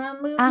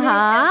veganism movement.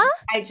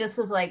 I just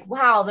was like,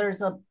 wow,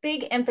 there's a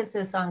big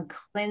emphasis on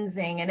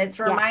cleansing. And it's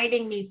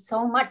reminding me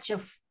so much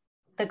of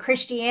the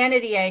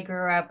Christianity I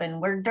grew up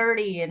in. We're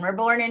dirty and we're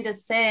born into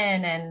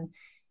sin. And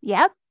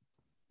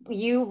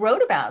you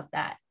wrote about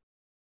that.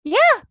 Yeah,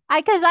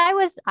 because I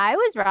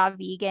was raw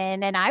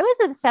vegan and I was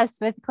obsessed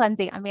with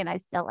cleansing. I mean, I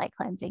still like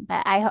cleansing,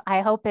 but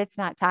I hope it's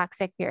not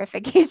toxic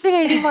purification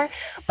anymore.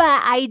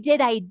 But I did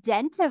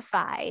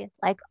identify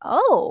like,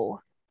 oh,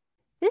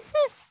 this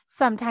is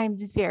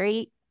sometimes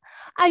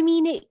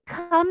it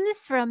comes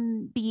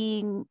from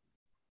being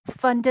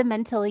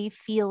fundamentally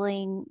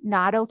feeling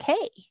not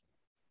okay.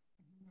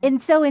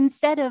 And so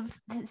instead of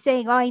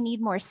saying, oh, I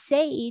need more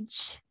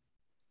sage,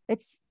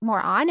 it's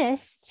more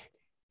honest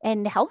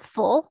and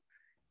helpful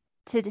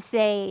to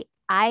say,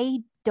 I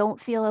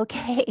don't feel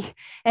okay.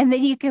 And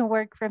then you can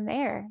work from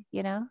there,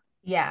 you know?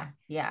 Yeah.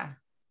 Yeah.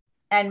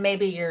 And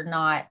maybe you're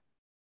not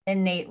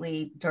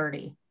innately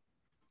dirty.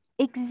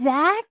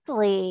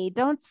 Exactly.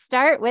 Don't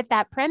start with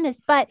that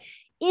premise. But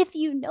if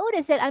you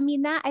notice it, I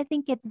mean, that I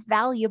think it's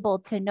valuable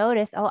to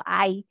notice, oh,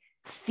 I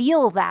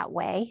feel that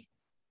way.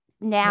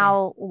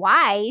 Now,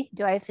 why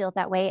do I feel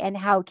that way? And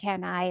how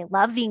can I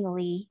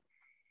lovingly,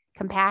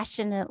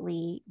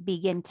 compassionately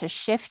begin to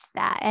shift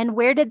that? And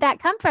where did that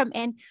come from?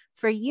 And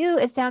for you,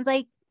 it sounds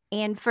like,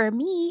 and for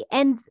me,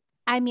 and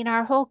I mean,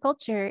 our whole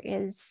culture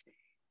is,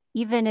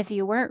 even if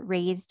you weren't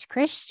raised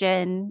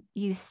Christian,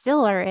 you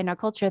still are in a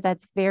culture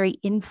that's very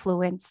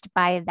influenced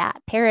by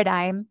that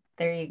paradigm.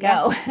 There you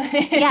go.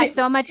 Yeah.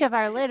 So much of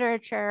our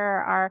literature,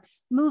 our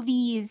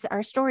movies,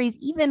 our stories,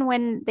 even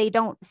when they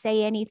don't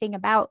say anything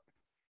about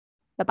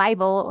the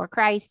Bible or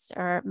Christ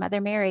or Mother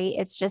Mary,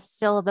 it's just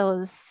still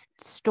those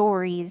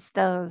stories,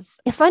 those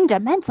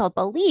fundamental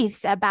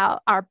beliefs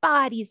about our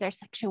bodies, our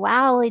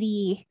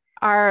sexuality,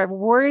 our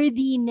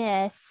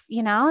worthiness.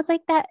 You know, it's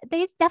like that.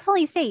 They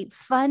definitely say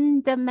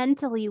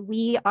fundamentally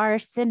we are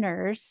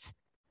sinners.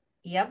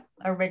 Yep.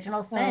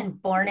 Original sin,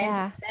 born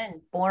into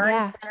sin,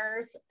 born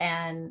sinners.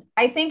 And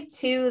I think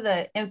too,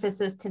 the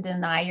emphasis to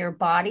deny your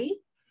body.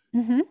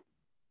 Mm-hmm.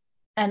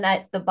 And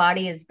that the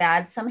body is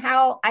bad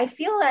somehow, I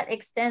feel that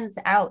extends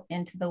out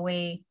into the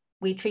way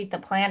we treat the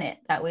planet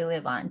that we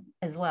live on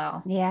as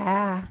well.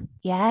 Yeah.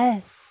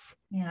 Yes.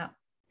 Yeah.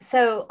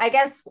 So I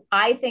guess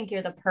I think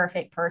you're the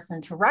perfect person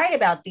to write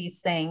about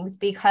these things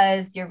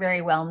because you're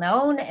very well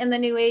known in the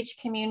New Age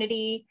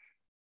community.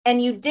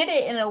 And you did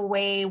it in a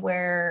way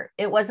where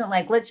it wasn't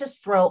like, let's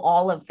just throw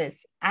all of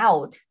this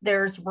out.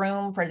 There's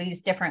room for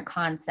these different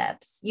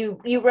concepts. You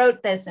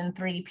wrote this in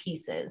 3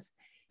 pieces.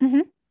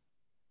 Mm-hmm.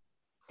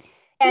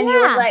 And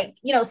you were like,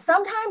 you know,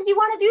 sometimes you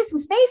want to do some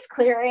space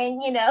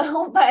clearing, you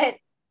know, but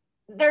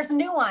there's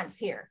nuance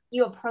here.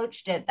 You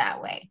approached it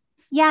that way.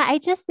 Yeah, I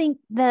just think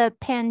the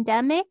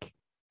pandemic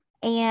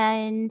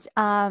and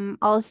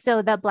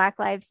also the Black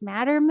Lives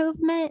Matter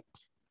movement,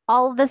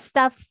 all the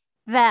stuff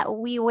that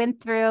we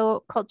went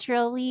through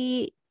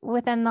culturally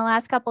within the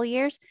last couple of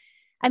years.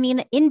 I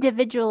mean,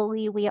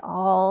 individually, we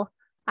all,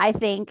 I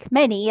think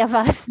many of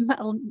us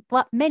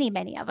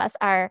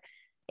are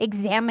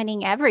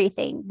examining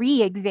everything,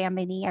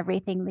 re-examining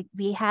everything. Like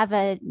we have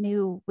a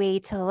new way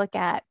to look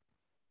at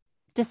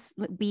just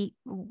we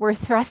were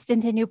thrust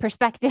into new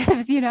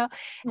perspectives, And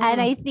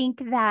I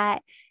think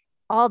that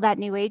all that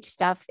new age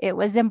stuff, it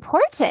was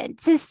important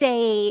to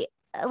say,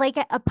 like,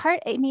 a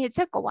part, I mean, it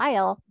took a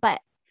while,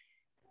 but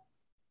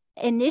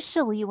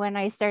initially when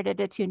I started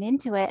to tune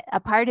into it, a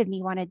part of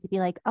me wanted to be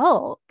like,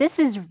 oh, this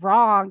is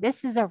wrong.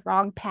 This is a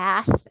wrong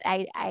path.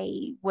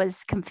 I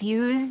was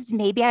confused.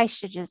 Maybe I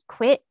should just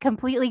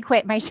completely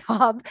quit my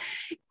job.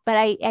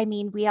 But I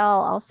mean, we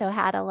all also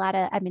had a lot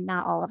of, I mean,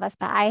 not all of us,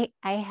 but I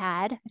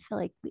feel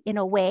like in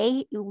a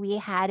way we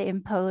had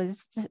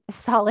imposed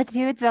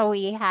solitude. So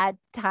we had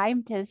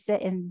time to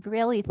sit and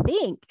really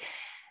think.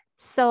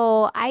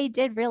 So I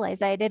did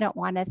realize I didn't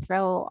want to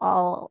throw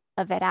all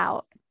of it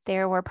out.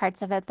 There were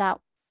parts of it that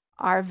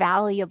are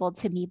valuable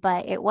to me,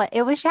 but it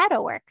was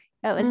shadow work.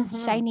 It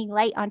was shining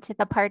light onto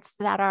the parts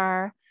that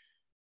are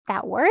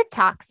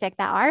toxic,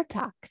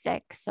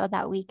 so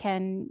that we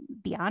can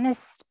be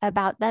honest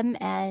about them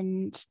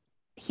and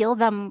heal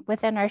them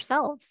within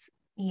ourselves.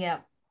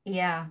 Yep.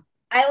 Yeah.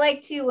 I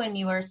like to, when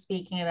you were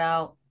speaking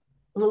about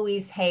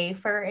Louise Hay,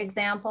 for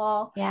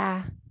example.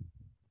 Yeah.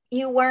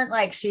 You weren't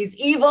like, she's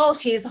evil,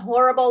 she's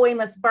horrible, we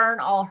must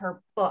burn all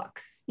her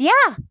books.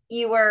 Yeah.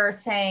 You were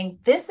saying,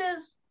 this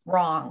is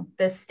wrong,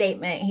 this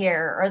statement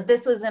here, or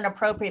this was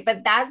inappropriate.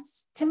 But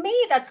that's, to me,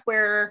 that's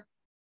where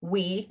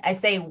I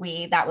say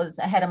we, that was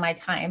ahead of my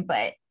time,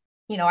 but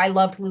I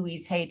loved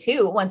Louise Hay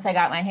too. Once I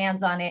got my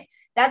hands on it,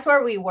 that's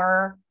where we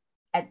were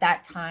at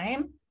that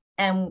time.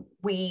 And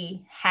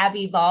we have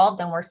evolved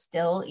and we're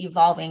still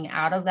evolving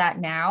out of that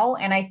now.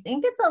 And I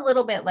think it's a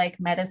little bit like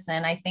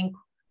medicine. I think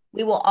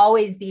we will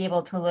always be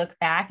able to look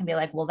back and be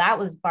like, well, that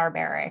was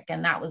barbaric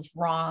and that was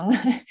wrong.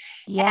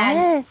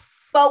 Yes.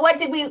 But what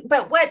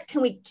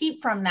can we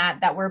keep from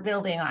that we're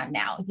building on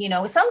now?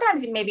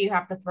 Sometimes maybe you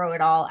have to throw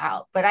it all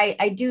out, but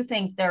I do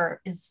think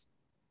there is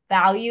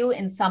value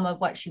in some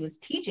of what she was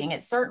teaching.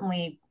 It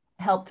certainly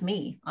helped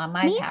me on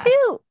my path. Me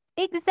too.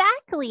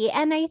 Exactly.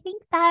 And I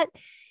think that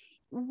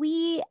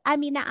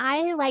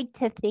I like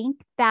to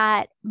think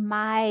that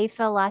my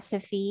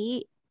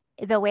philosophy,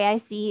 the way I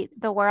see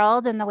the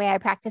world and the way I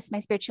practice my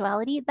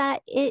spirituality,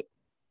 that it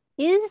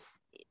can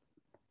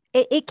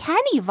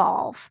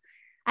evolve.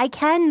 I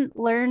can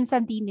learn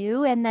something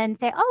new and then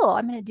say, oh,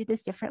 I'm going to do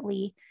this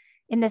differently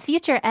in the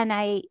future. And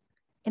I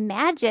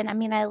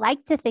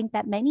like to think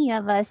that many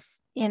of us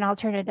in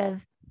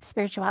alternative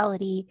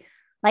spirituality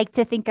like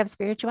to think of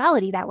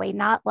spirituality that way,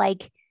 not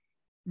like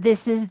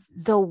this is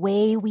the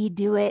way we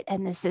do it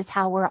and this is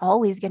how we're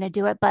always going to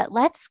do it, but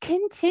let's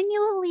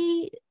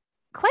continually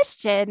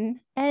question.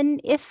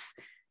 And if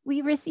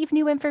we receive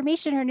new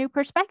information or new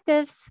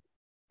perspectives,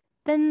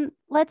 then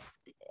let's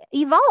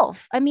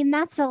evolve. I mean,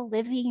 that's a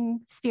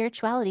living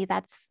spirituality.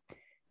 That's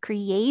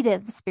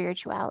creative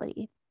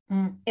spirituality.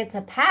 It's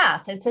a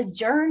path. It's a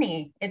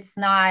journey. It's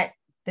not,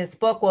 this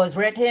book was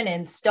written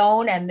in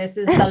stone and this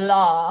is the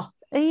law.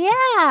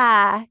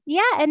 Yeah.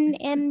 Yeah.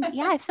 And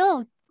yeah, I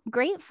feel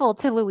grateful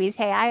to Louise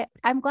Hay.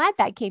 I'm glad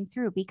that came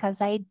through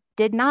because I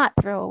did not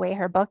throw away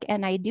her book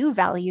and I do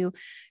value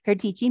her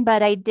teaching,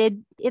 but I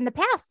did in the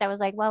past. I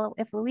was like, well,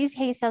 if Louise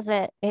Hay says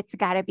it, it's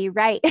got to be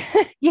right,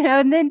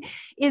 and then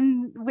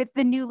with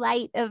the new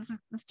light of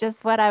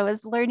just what I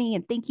was learning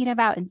and thinking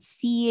about and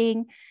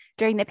seeing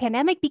during the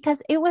pandemic,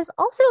 because it was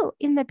also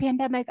in the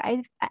pandemic,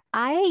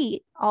 I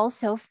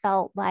also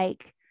felt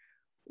like,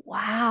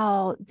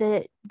 wow,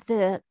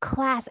 the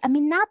class, I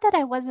mean, not that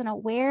I wasn't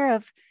aware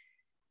of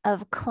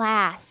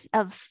class,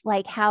 of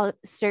like how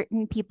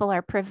certain people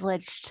are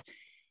privileged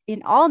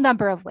in all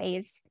number of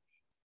ways.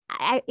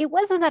 It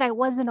wasn't that I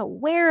wasn't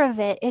aware of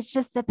it. It's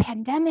just the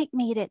pandemic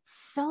made it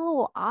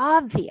so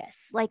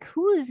obvious. Like,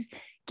 who's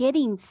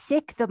getting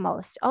sick the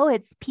most? Oh,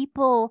 it's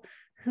people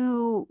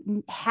who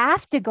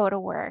have to go to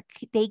work.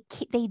 They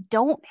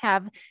don't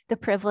have the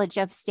privilege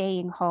of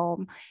staying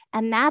home,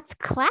 and that's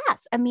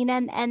class. I mean,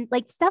 and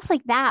like stuff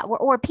like that,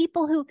 or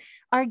people who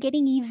are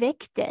getting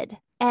evicted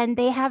and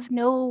they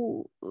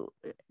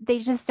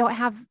just don't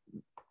have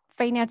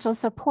financial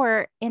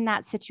support in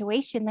that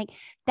situation. Like,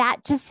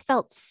 that just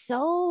felt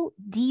so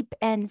deep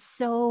and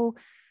so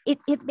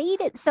it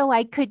made it so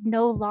I could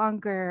no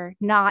longer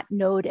not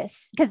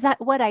notice, because that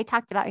what I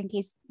talked about, in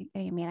case,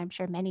 I mean, I'm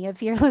sure many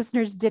of your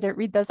listeners didn't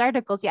read those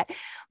articles yet,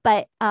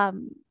 but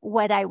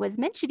what I was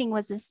mentioning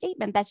was a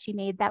statement that she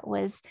made that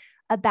was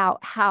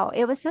about how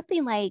it was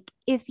something like,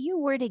 if you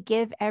were to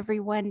give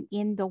everyone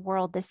in the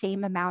world the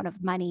same amount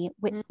of money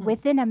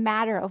within a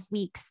matter of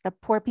weeks, the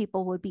poor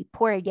people would be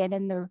poor again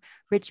and the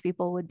rich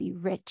people would be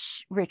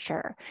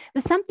richer. It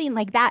was something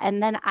like that.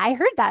 And then I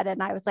heard that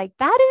and I was like,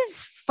 that is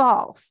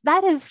false.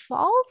 That is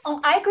false. Oh,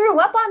 I grew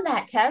up on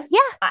that, Tess. Yeah.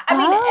 I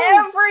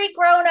mean, every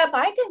grown up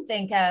I can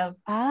think of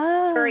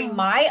during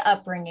my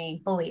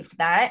upbringing believed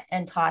that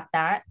and taught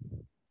that.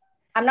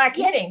 I'm not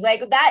kidding.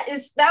 Like, that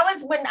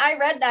was when I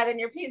read that in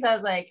your piece, I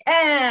was like,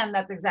 and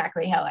that's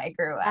exactly how I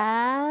grew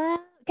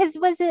up. Because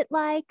was it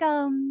like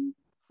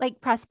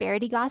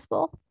prosperity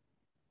gospel?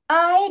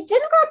 I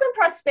didn't grow up in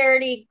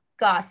prosperity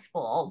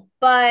gospel,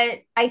 but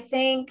I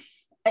think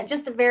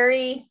just a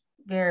very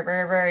very,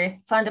 very,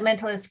 very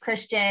fundamentalist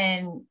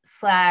Christian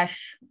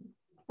slash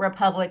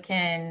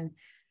Republican.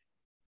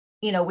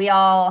 We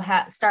all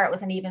start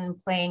with an even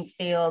playing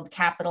field.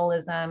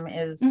 Capitalism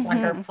is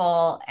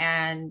wonderful.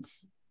 And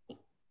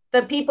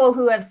the people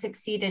who have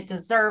succeeded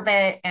deserve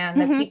it. And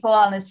the people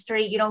on the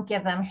street, you don't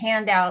give them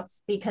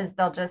handouts because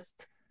they'll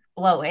just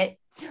blow it.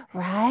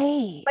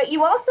 Right. But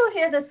you also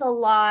hear this a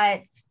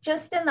lot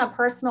just in the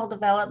personal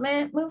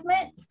development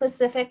movement,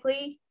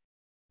 specifically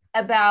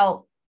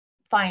about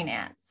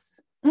finance.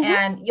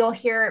 And you'll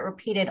hear it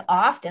repeated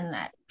often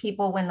that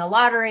people win the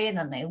lottery and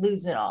then they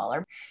lose it all.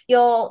 Or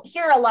you'll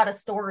hear a lot of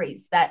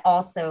stories that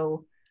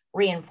also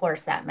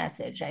reinforce that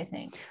message, I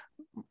think.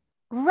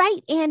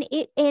 Right.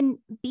 And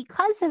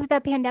because of the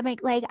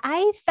pandemic, like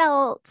I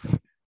felt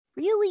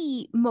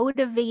really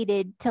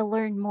motivated to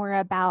learn more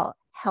about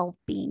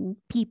helping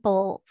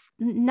people,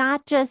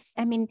 not just,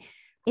 I mean,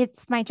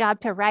 it's my job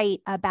to write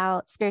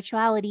about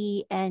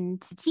spirituality and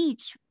to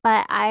teach,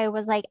 but I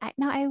was like,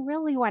 I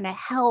really want to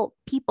help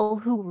people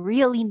who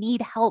really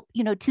need help,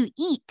 to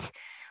eat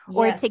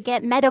or to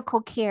get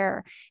medical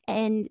care.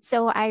 And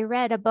so I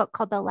read a book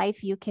called The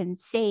Life You Can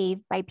Save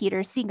by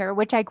Peter Singer,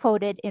 which I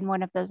quoted in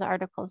one of those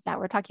articles that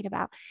we're talking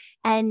about.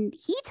 And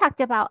he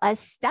talked about a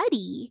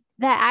study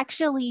that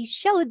actually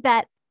showed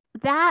that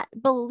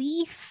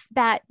belief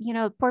that,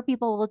 poor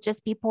people will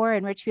just be poor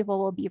and rich people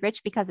will be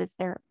rich because it's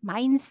their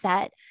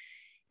mindset,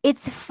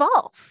 it's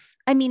false.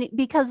 I mean,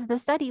 because the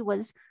study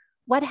was,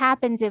 what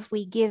happens if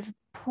we give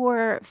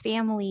poor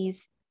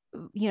families,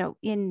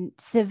 in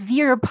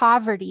severe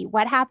poverty,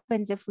 what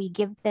happens if we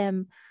give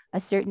them a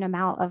certain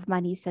amount of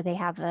money so they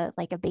have a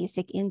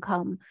basic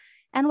income?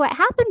 And what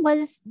happened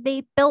was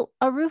they built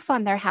a roof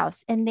on their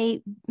house and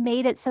they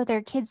made it so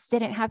their kids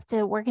didn't have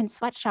to work in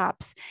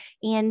sweatshops.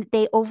 And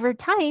over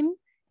time,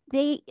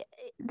 they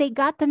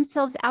got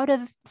themselves out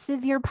of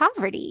severe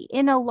poverty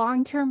in a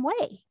long-term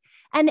way.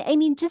 And I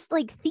mean, just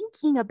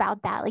thinking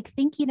about that,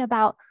 thinking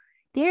about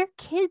their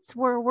kids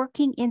were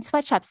working in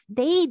sweatshops.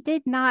 They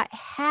did not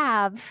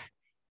have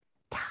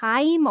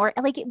time, or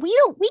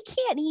we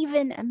can't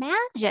even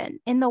imagine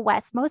in the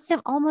West.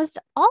 Almost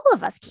all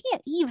of us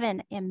can't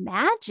even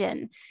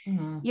imagine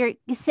you're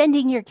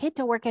sending your kid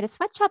to work at a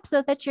sweatshop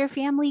so that your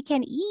family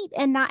can eat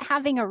and not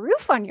having a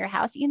roof on your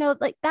house.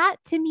 That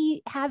to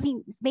me,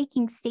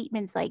 making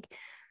statements like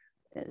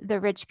the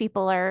rich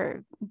people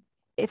are,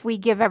 if we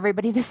give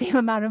everybody the same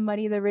amount of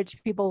money, the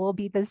rich people will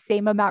be the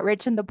same amount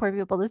rich and the poor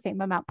people the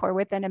same amount poor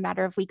within a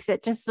matter of weeks.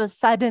 It just was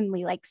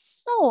suddenly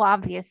so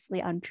obviously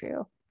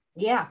untrue.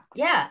 Yeah.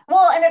 Yeah.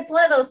 Well, and it's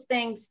one of those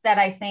things that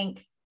I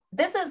think,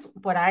 this is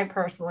what I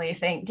personally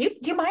think. Do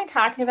you mind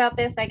talking about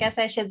this? I guess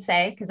I should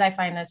say, because I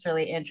find this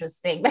really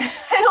interesting, but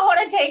I don't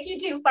want to take you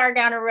too far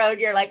down a road.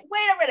 You're like,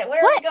 wait a minute,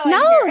 where are we going?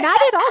 No, here?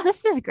 Not at all.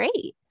 This is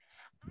great.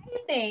 I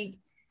think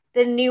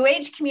the New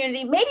Age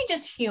community, maybe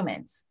just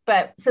humans,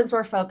 but since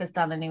we're focused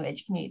on the New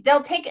Age community,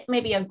 they'll take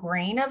maybe a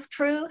grain of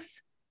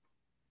truth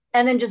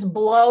and then just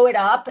blow it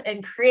up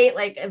and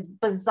create a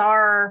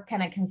bizarre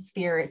kind of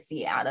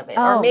conspiracy out of it,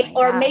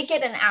 or make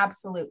it an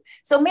absolute.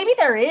 So maybe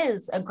there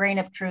is a grain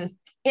of truth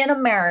in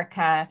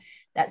America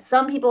that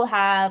some people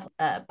have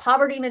a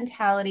poverty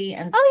mentality,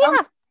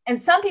 and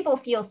some people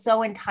feel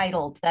so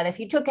entitled that if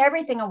you took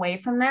everything away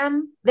from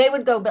them, they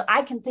would go. But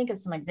I can think of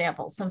some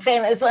examples, some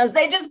famous ones.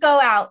 They just go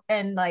out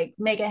and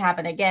make it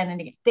happen again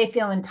and again. They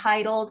feel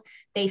entitled.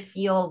 They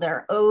feel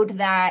they're owed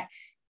that.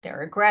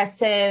 They're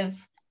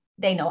aggressive.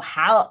 They know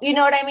how, you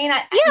know what I mean?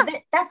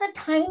 That's a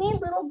tiny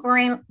little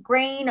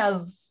grain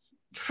of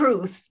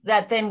truth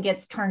that then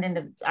gets turned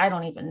into, I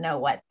don't even know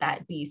what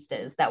that beast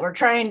is that we're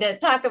trying to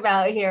talk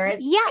about here.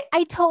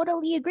 I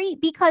totally agree,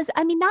 because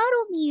I mean, not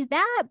only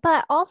that,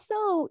 but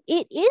also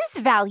it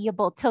is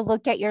valuable to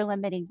look at your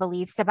limiting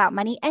beliefs about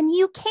money, and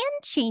you can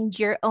change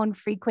your own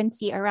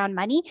frequency around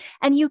money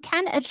and you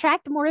can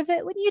attract more of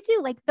it when you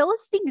do.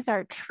 Those things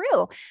are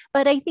true.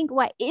 But I think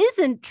what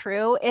isn't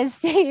true is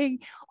saying,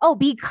 oh,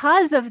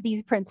 because of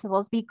these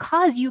principles,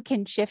 because you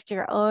can shift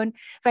your own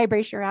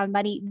vibration around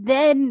money,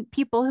 then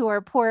people who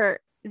are poor,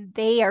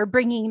 they are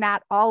bringing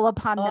that all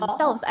upon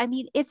themselves. I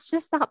mean, it's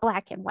just not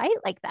black and white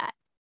like that.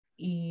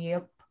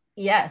 Yep.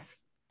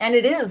 Yes. And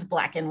it is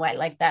black and white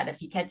like that,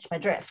 if you catch my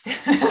drift.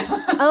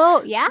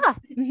 Oh, yeah.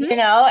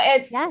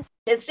 Mm-hmm.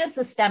 It's just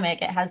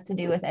systemic. It has to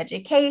do with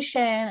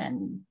education,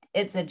 and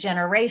it's a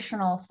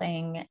generational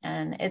thing.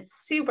 And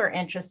it's super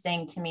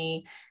interesting to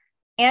me.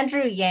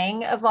 Andrew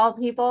Yang, of all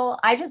people,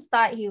 I just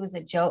thought he was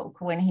a joke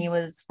when he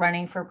was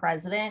running for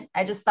president.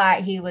 I just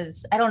thought he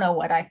was, I don't know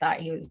what I thought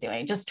he was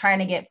doing, just trying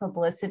to get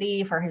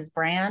publicity for his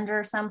brand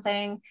or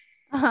something.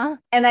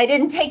 And I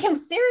didn't take him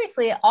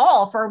seriously at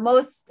all for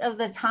most of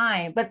the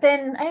time. But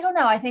then, I don't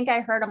know, I think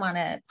I heard him on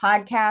a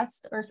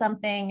podcast or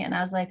something, and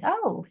I was like,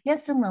 oh, he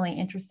has some really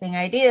interesting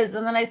ideas.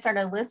 And then I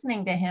started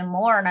listening to him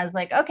more, and I was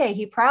like, okay,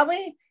 he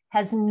probably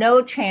has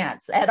no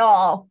chance at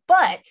all.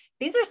 But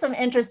these are some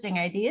interesting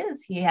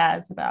ideas he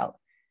has about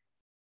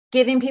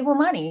giving people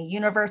money,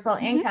 universal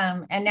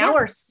income. And now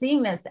we're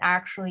seeing this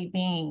actually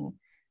being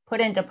put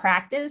into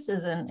practice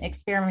as an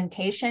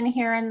experimentation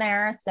here and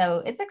there.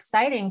 So it's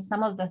exciting,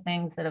 some of the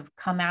things that have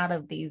come out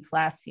of these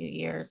last few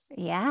years.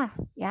 Yeah.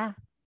 Yeah.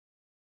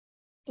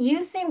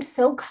 You seemed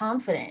so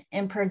confident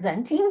in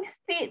presenting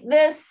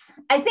this.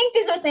 I think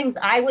these are things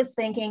I was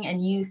thinking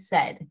and you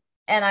said.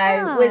 And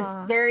I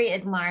was very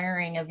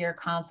admiring of your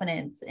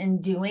confidence in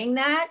doing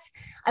that.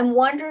 I'm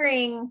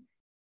wondering,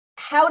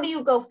 how do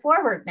you go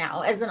forward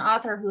now as an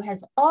author who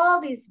has all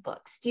these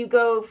books? Do you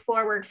go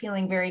forward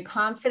feeling very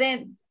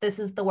confident? This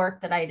is the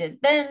work that I did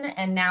then,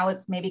 and now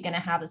it's maybe going to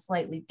have a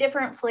slightly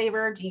different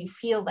flavor. Do you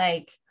feel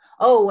like,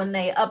 oh, when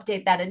they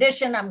update that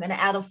edition, I'm going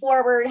to add a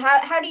forward?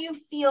 How do you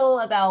feel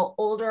about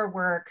older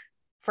work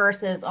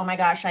versus, oh my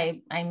gosh,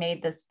 I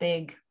made this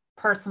big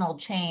personal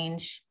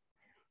change?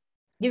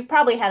 You've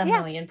probably had a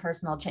million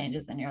personal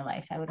changes in your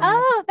life, I would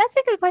imagine. Oh, that's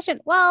a good question.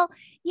 Well,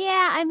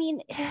 yeah, I mean,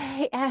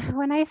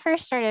 when I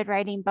first started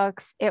writing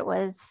books, it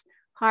was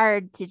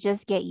hard to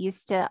just get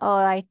used to,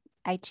 I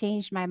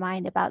changed my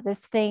mind about this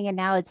thing and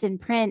now it's in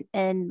print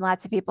and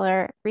lots of people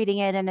are reading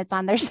it and it's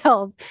on their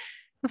shelves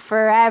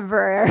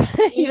forever.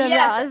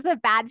 That was a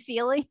bad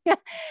feeling.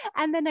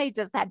 And then I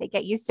just had to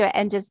get used to it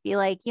and just be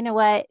like, you know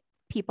what?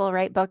 People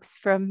write books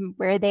from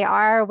where they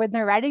are when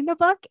they're writing the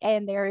book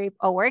and they're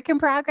a work in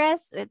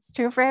progress. It's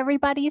true for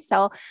everybody.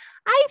 So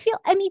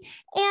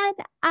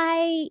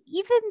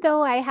even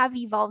though I have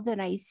evolved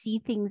and I see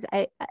things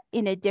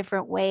in a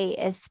different way,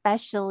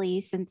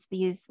 especially since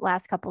these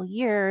last couple of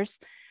years,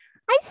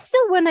 I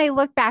still, when I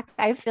look back,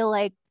 I feel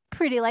like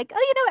pretty like, oh,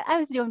 you know what? I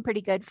was doing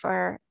pretty good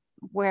for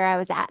where I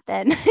was at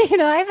then.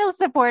 I feel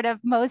supportive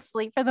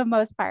mostly for the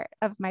most part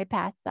of my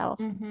past self.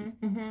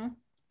 Mm-hmm, mm-hmm.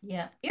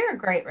 Yeah, you're a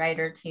great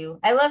writer too.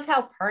 I love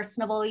how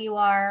personable you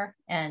are.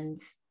 And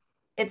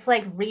it's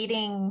like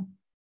reading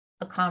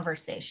a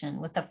conversation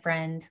with a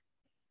friend.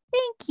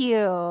 Thank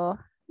you.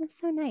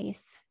 That's so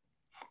nice.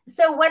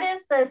 So what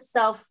is the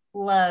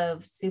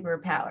self-love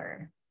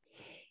superpower?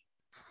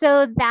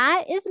 So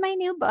that is my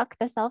new book,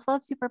 The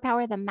Self-Love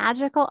Superpower, The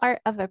Magical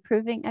Art of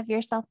Approving of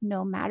Yourself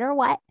No Matter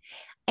What.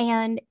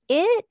 And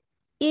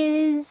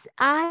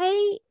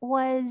I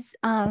was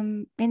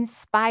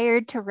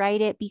inspired to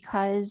write it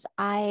because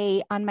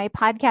on my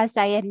podcast,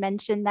 I had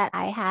mentioned that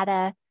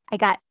I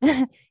got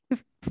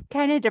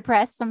kind of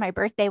depressed on my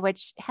birthday,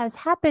 which has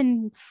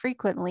happened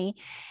frequently.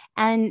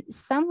 And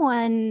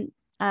someone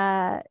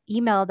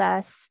emailed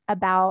us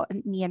about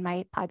me and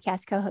my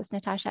podcast co-host,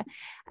 Natasha,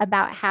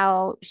 about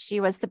how she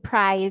was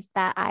surprised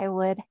that I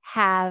would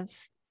have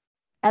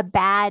a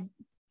bad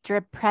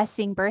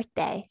depressing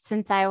birthday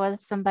since I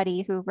was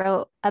somebody who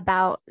wrote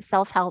about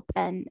self-help.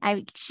 And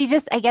she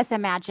just, I guess,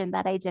 imagined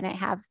that I didn't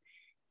have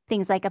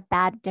things like a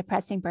bad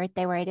depressing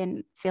birthday where I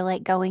didn't feel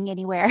like going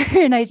anywhere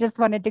and I just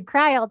wanted to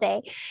cry all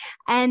day.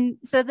 And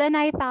so then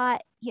I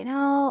thought,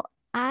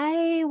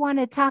 I want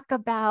to talk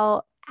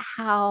about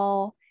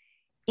how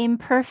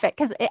imperfect,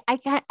 because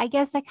I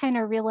guess I kind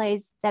of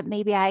realized that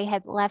maybe I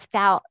had left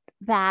out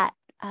that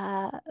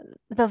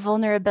the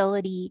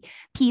vulnerability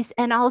piece,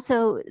 and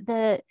also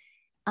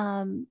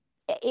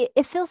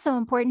it feels so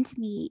important to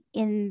me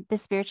in the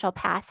spiritual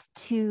path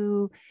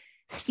to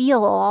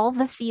feel all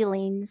the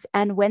feelings,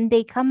 and when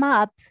they come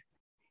up,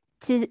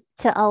 to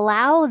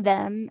allow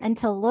them and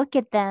to look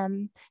at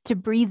them, to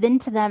breathe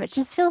into them. It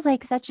just feels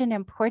like such an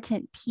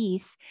important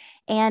piece.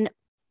 And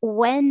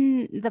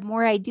when the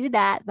more I do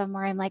that, the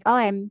more I'm like, oh,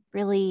 I'm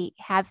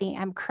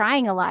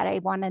crying a lot. I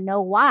want to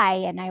know why.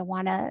 And I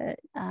want to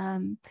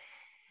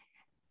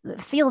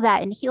feel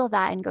that and heal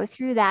that and go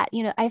through that.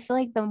 I feel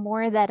like the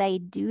more that I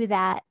do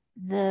that,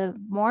 the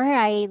more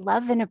I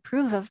love and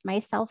approve of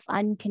myself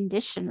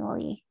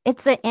unconditionally.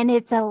 It's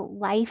a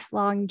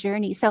lifelong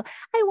journey. So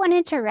I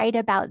wanted to write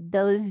about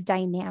those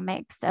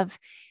dynamics of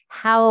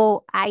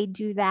how I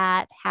do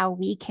that, how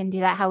we can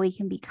do that, how we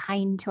can be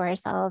kind to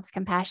ourselves,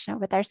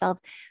 compassionate with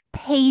ourselves,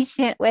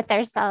 patient with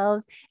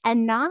ourselves,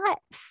 and not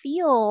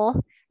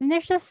feel,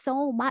 there's just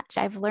so much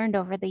I've learned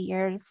over the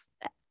years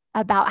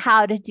about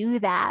how to do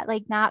that,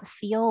 like not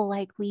feel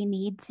like we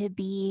need to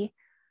be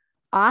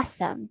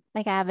awesome.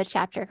 Like I have a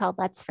chapter called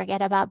Let's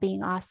Forget About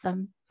Being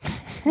Awesome.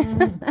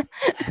 Because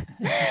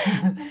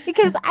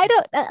I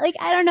don't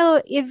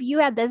know if you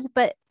had this,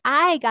 but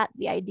I got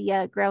the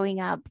idea growing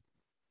up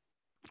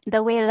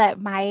the way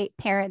that my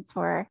parents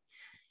were.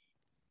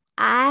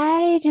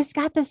 I just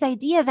got this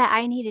idea that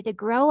I needed to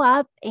grow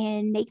up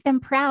and make them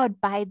proud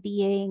by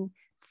being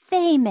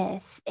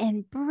famous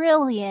and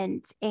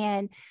brilliant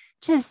and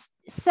just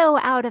so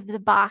out of the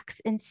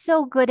box and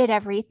so good at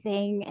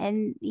everything.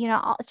 And,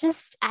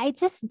 I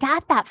just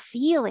got that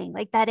feeling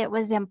like that it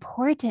was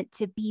important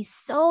to be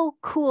so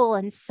cool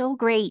and so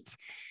great.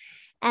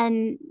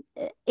 And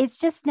it's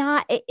just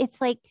not,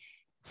 it's like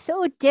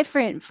so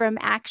different from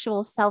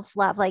actual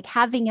self-love, like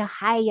having a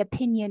high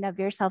opinion of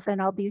yourself in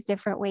all these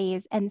different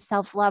ways, and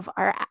self-love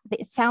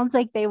it sounds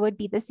like they would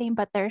be the same,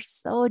 but they're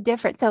so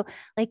different. So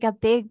like a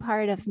big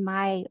part of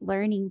my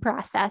learning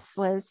process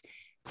was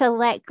to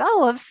let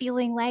go of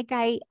feeling like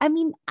I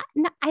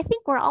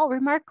think we're all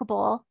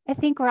remarkable. I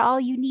think we're all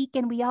unique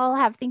and we all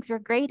have things we're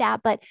great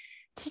at, but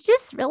to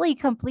just really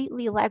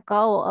completely let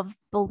go of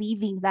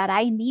believing that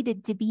I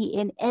needed to be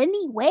in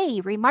any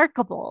way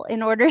remarkable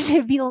in order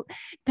to be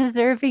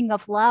deserving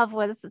of love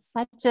was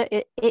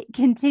it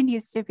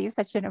continues to be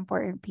such an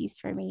important piece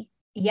for me.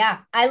 Yeah,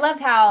 I love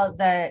how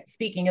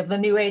speaking of the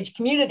new age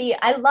community,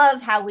 I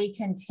love how we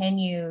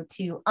continue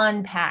to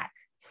unpack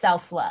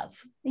self-love.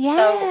 So,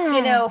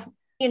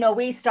 Yeah.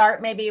 we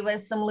start maybe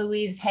with some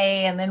Louise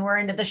Hay and then we're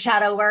into the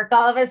shadow work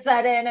all of a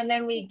sudden. And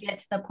then we get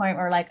to the point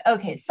where like,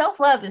 okay,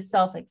 self-love is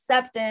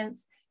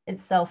self-acceptance,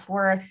 it's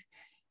self-worth,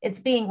 it's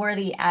being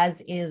worthy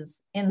as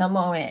is in the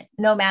moment,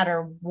 no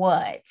matter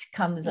what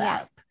comes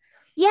up.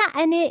 Yeah.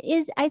 And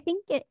I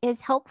think it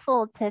is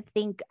helpful to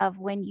think of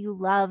when you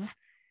love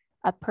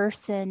a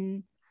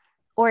person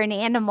or an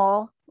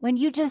animal, when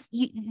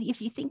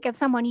if you think of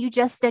someone you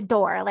just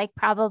adore, like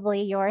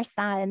probably your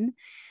son,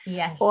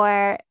 Yes.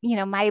 or,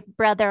 my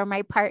brother or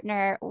my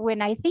partner,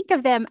 when I think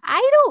of them,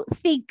 I don't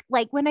think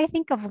like when I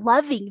think of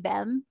loving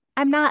them,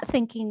 I'm not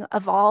thinking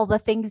of all the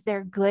things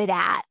they're good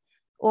at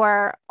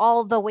or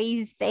all the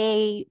ways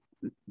they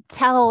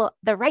tell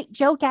the right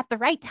joke at the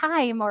right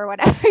time or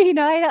whatever,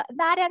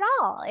 not at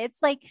all. It's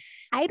like,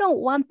 I don't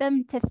want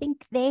them to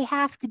think they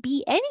have to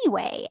be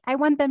anyway. I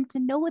want them to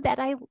know that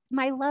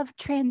my love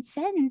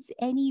transcends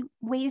any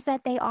ways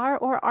that they are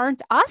or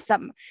aren't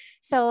awesome.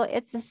 So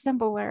it's a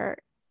similar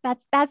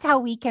that's how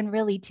we can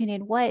really tune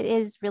in what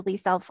is really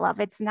self-love.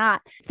 It's not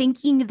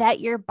thinking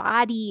that your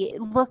body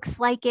looks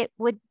like it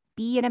would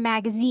be in a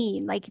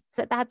magazine. Like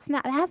that has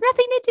nothing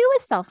to do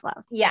with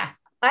self-love. Yeah.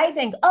 I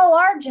think,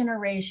 our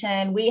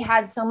generation, we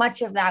had so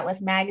much of that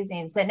with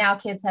magazines, but now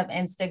kids have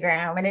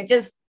Instagram and it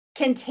just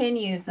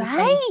continues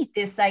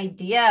this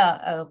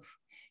idea of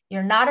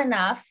you're not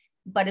enough,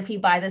 but if you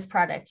buy this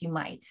product, you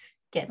might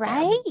get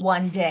there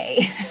one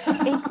day.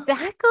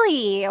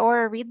 Exactly.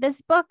 Or read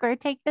this book or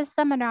take this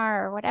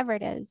seminar or whatever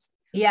it is.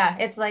 Yeah.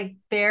 It's like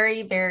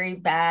very, very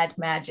bad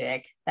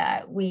magic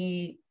that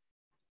we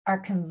are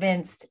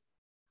convinced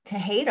to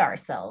hate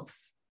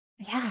ourselves.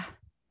 Yeah.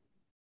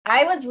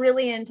 I was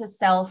really into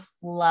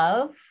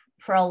self-love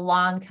for a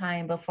long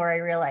time before I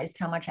realized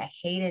how much I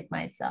hated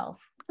myself.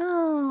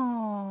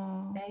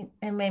 Oh,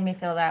 it made me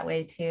feel that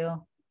way too.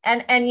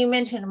 And you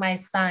mentioned my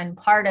son.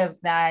 Part of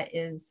that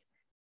is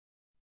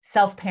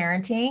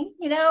self-parenting,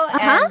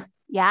 and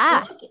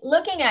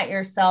looking at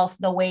yourself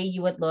the way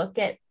you would look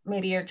at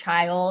maybe your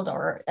child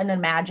or an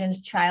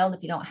imagined child.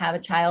 If you don't have a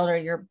child or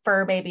your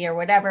fur baby or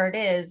whatever it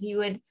is,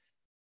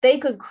 they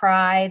could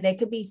cry, they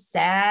could be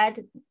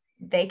sad,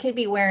 they could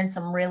be wearing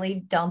some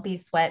really dumpy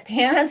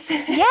sweatpants.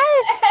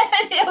 Yes.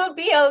 And it would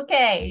be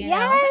okay.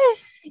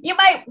 Yes. You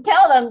might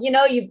tell them,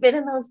 you've been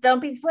in those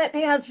dumpy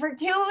sweatpants for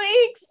 2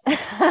 weeks.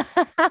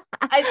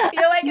 I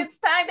feel like it's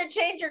time to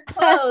change your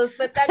clothes,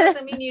 but that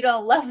doesn't mean you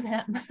don't love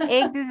them.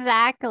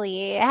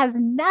 Exactly. It has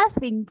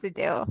nothing to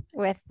do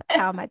with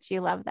how much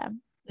you love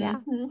them. Yeah.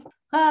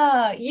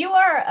 Mm-hmm. You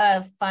are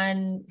a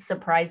fun,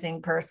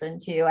 surprising person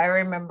too. I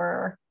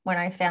remember when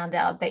I found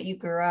out that you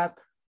grew up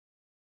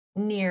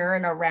near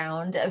and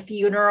around a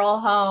funeral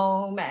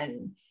home,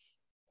 and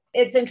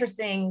it's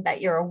interesting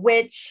that you're a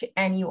witch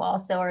and you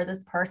also are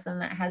this person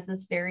that has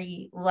this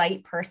very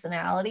light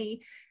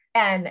personality,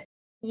 and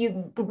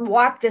you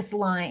walk this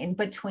line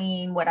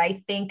between what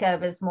I think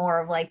of as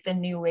more of like the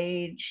new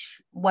age,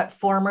 what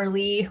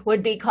formerly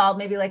would be called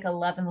maybe like a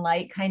love and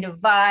light kind of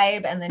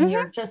vibe, and then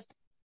you're just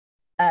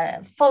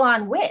a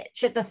full-on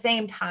witch at the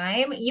same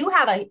time. You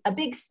have a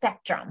big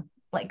spectrum.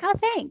 Like, oh,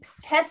 thanks.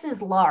 Tess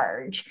is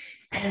large.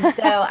 And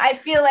so I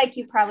feel like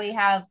you probably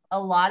have a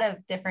lot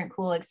of different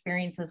cool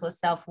experiences with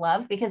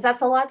self-love, because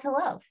that's a lot to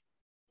love.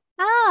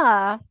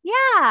 Ah,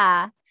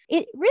 yeah.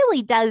 It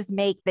really does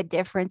make the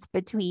difference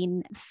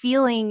between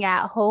feeling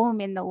at home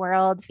in the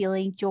world,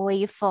 feeling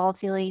joyful,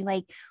 feeling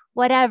like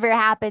whatever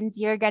happens,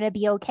 you're going to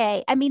be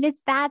okay. I mean,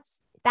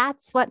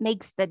 that's what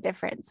makes the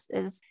difference,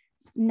 is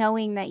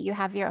knowing that you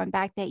have your own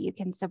back, that you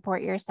can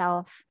support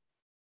yourself,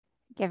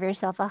 give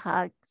yourself a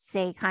hug,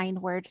 say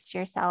kind words to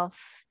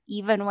yourself,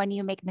 even when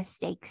you make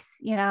mistakes.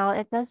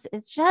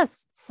 It's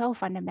just so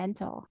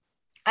fundamental.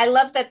 I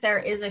love that there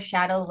is a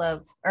shadow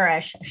love, or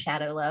a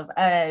shadow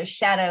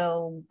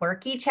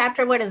worky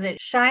chapter. What is it?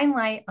 Shine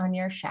light on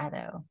your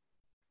shadow.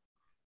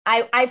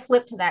 I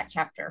flipped to that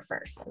chapter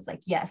first. I was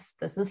like, yes,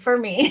 this is for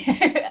me.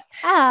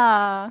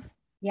 Ah.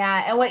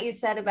 Yeah. And what you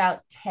said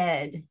about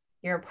Ted,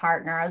 your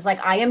partner, I was like,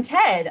 I am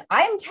Ted.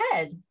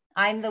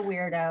 I'm the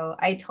weirdo.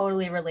 I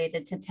totally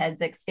related to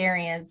Ted's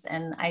experience,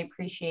 and I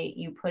appreciate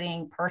you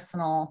putting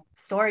personal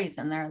stories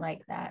in there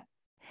like that.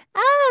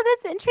 Oh,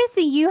 that's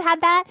interesting. You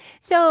had that.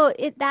 So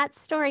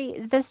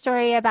the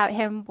story about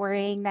him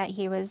worrying that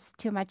he was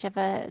too much of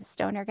a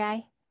stoner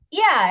guy.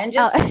 Yeah, and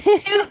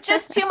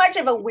just too much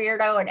of a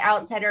weirdo and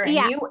outsider,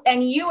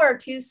 and you are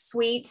too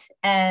sweet,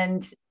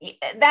 and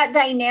that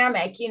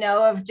dynamic,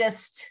 of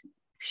just,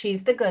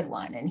 she's the good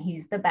one and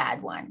he's the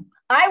bad one.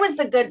 I was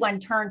the good one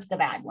turned the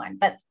bad one,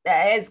 but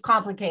it's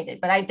complicated.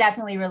 But I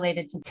definitely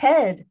related to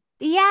Ted.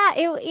 Yeah,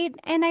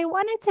 and I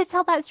wanted to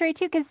tell that story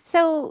too, because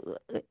so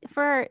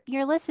for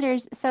your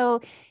listeners,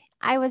 so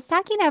I was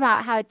talking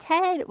about how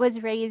Ted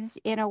was raised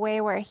in a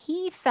way where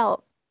he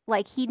felt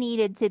like he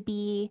needed to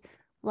be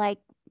like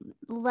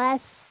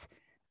less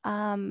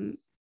um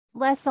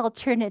less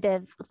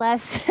alternative,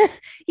 less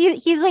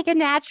he's like a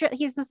natural,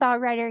 he's a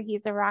songwriter,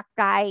 he's a rock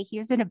guy. He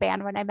was in a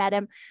band when I met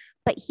him,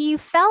 but he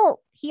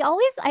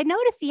always, I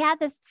noticed he had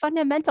this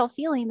fundamental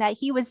feeling that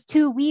he was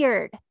too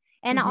weird.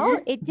 And all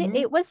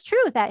it was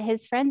true that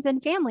his friends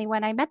and family,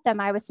 when I met them,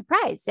 I was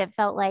surprised. It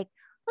felt like,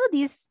 oh,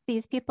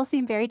 these people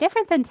seem very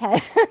different than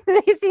Ted.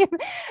 They seem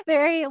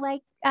very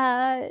like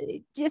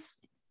just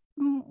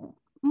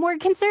more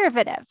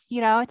conservative.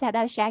 Ted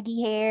has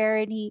shaggy hair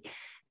and he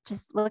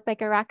just looked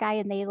like a rock guy,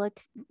 and they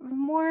looked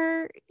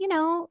more,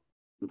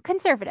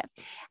 conservative.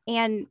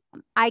 And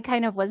I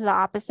kind of was the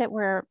opposite,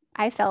 where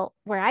I felt,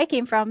 where I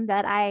came from,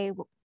 that I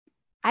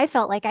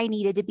felt like I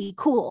needed to be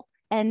cool.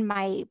 And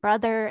my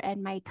brother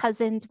and my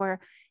cousins were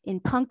in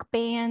punk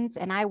bands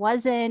and I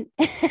wasn't.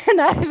 And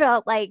I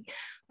felt like,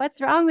 what's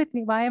wrong with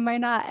me? Why am I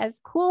not as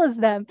cool as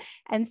them?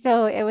 And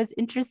so it was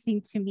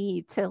interesting to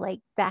me to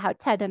like that, how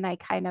Ted and I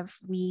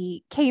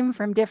we came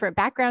from different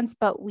backgrounds,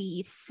 but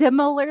we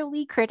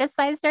similarly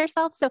criticized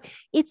ourselves. So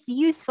it's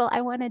useful.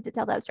 I wanted to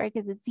tell that story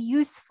because it's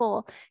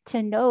useful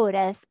to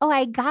notice, oh,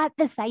 I got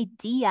this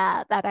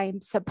idea that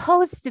I'm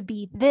supposed to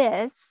be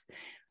this,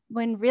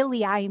 when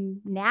really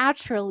I'm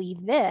naturally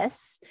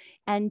this,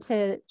 and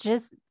to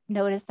just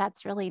notice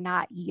that's really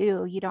not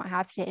you. You don't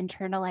have to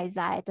internalize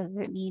that. It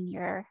doesn't mean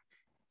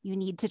you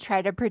need to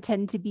try to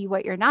pretend to be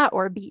what you're not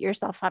or beat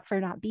yourself up for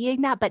not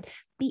being that, but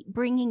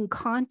bringing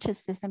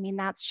consciousness. I mean,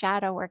 that's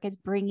shadow work, is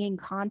bringing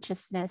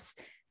consciousness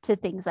to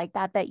things like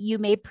that you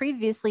may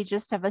previously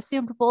just have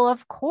assumed, well,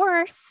 of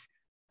course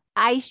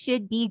I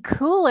should be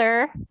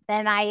cooler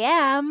than I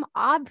am,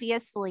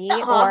 obviously.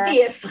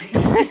 Obviously.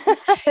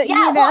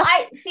 Yeah. Well,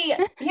 I see,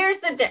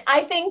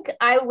 I think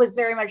I was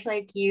very much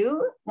like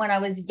you when I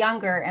was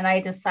younger, and I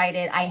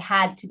decided I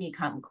had to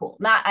become cool.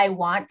 Not I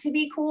want to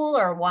be cool,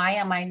 or why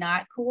am I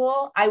not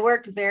cool? I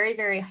worked very,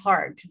 very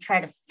hard to try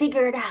to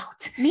figure it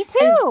out. Me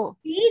too.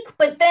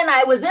 But then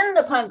I was in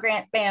the punk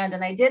band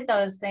and I did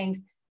those things.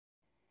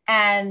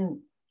 And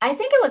I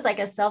think it was like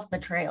a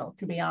self-betrayal,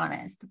 to be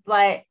honest.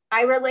 But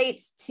I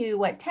relate to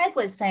what Ted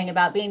was saying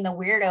about being the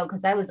weirdo,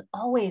 because I was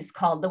always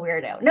called the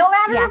weirdo, no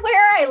matter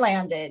where I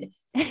landed.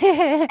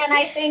 And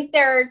I think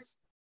there's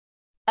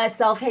a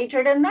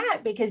self-hatred in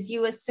that, because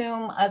you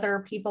assume other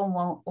people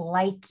won't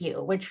like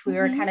you, which we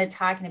were kind of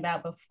talking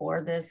about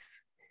before this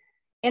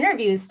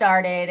interview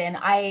started. And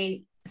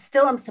I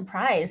still am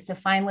surprised to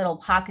find little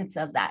pockets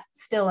of that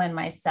still in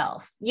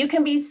myself. You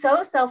can be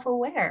so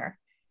self-aware,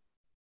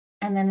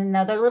 and then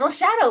another little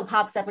shadow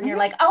pops up and you're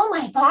like, oh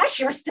my gosh,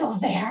 you're still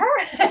there.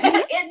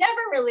 It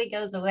never really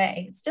goes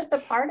away. It's just a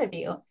part of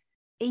you.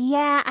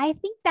 Yeah, I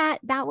think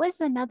that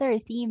was another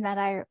theme that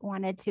I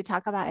wanted to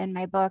talk about in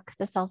my book,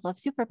 The Self-Love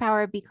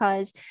Superpower,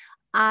 because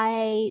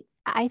I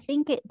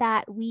think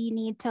that we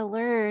need to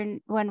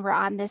learn, when we're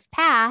on this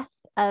path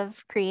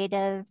of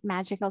creative,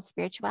 magical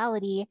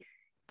spirituality,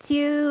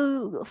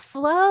 to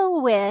flow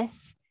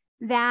with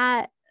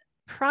that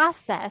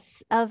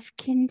process of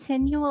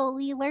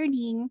continually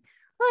learning.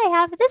 Oh, I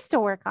have this to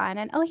work on,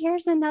 and oh,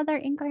 here's another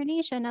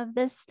incarnation of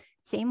this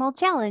same old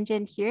challenge,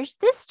 and here's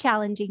this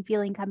challenging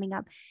feeling coming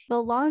up.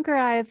 The longer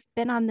I've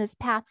been on this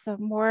path, the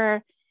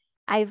more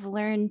I've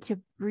learned to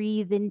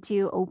breathe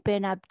into,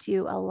 open up,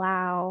 to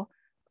allow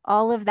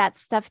all of that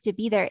stuff to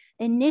be there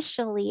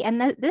initially.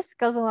 And this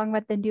goes along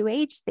with the new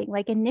age thing.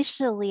 Like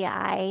initially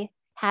I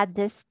had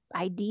this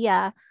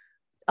idea,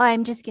 oh,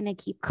 I'm just going to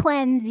keep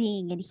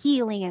cleansing and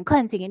healing and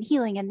cleansing and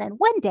healing. And then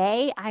one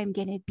day I'm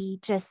going to be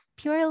just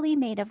purely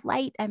made of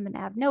light. I'm going to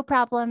have no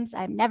problems.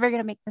 I'm never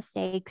going to make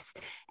mistakes.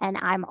 And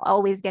I'm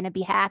always going to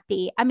be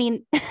happy. I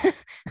mean,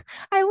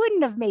 I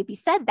wouldn't have maybe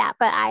said that,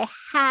 but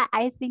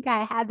I think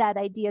I had that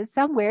idea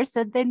somewhere.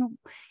 So then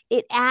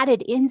it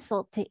added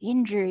insult to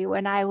injury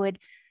when I would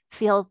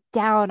feel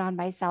down on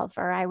myself,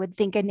 or I would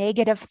think a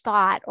negative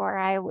thought, or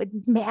I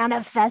would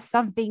manifest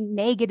something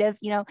negative,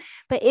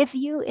 But if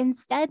you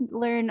instead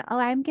learn, oh,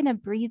 I'm going to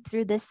breathe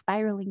through this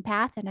spiraling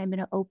path, and I'm going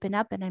to open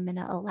up, and I'm going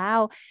to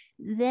allow,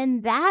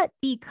 then that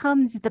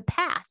becomes the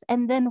path.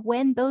 And then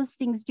when those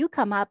things do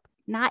come up,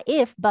 not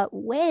if, but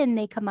when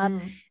they come up,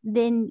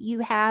 then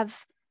you have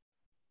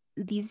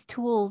these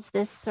tools,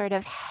 this sort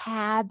of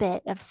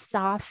habit of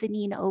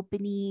softening,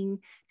 opening,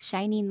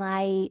 shining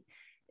light,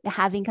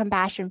 having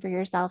compassion for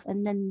yourself.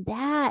 And then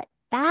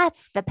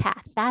that's the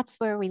path. That's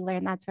where we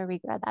learn. That's where we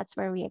grow. That's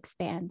where we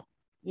expand.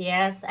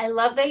 Yes. I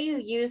love that you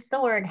use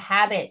the word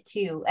habit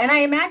too. And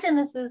I imagine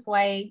this is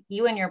why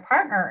you and your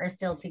partner are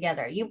still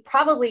together. You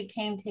probably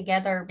came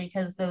together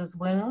because those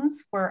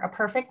wounds were a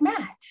perfect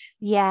match.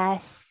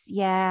 Yes.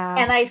 Yeah.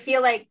 And I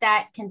feel like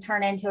that can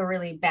turn into a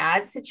really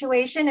bad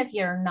situation if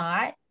you're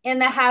not in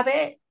the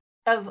habit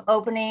of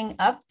opening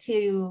up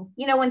to,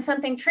 when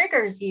something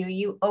triggers you,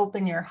 you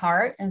open your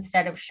heart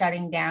instead of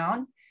shutting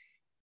down.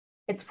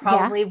 It's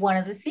probably one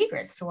of the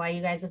secrets to why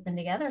you guys have been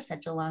together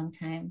such a long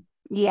time.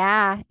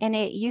 Yeah. And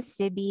it used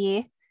to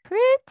be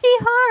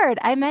pretty hard.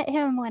 I met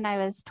him when I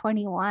was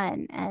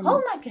 21, Oh and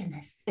my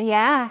goodness.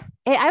 yeah,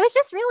 I was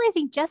just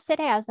realizing just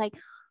today, I was like,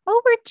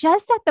 oh, we're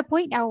just at the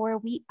point now where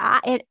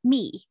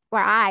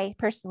where I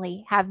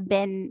personally have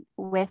been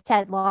with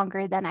Ted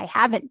longer than I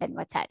haven't been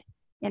with Ted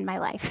in my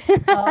life.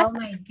 Oh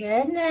my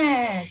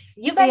goodness.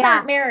 You guys Yeah,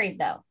 aren't married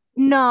though.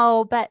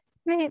 no, but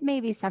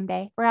maybe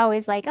someday. We're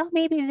always like, oh,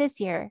 maybe this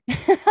year.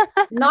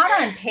 Not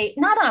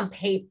on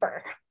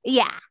paper.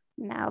 Yeah,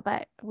 no,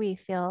 but we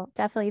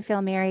definitely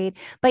feel married.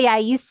 But yeah, I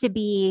used to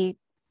be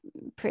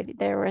pretty,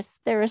 there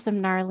were some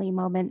gnarly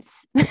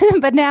moments,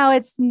 but now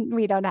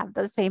we don't have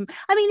the same.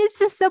 I mean, it's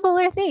a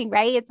similar thing,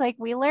 right? It's like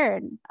we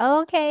learn,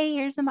 okay,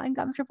 here's some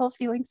uncomfortable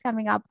feelings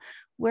coming up.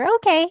 We're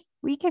okay.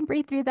 We can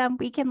breathe through them.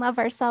 We can love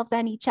ourselves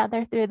and each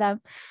other through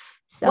them.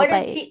 So, but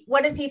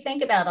What does he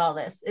think about all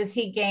this? Is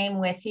he game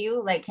with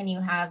you? Like, can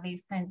you have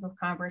these kinds of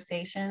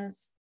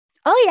conversations?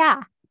 oh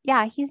yeah,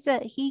 yeah, he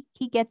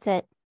gets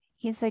it.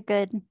 He's a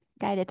good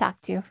guy to talk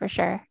to for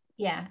sure.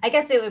 Yeah, I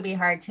guess it would be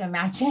hard to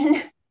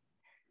imagine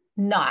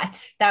not.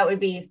 That would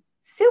be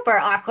super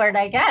awkward,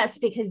 I guess,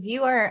 because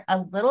you are a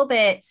little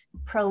bit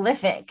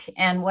prolific.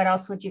 And what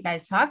else would you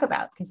guys talk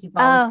about? Because you've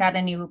always got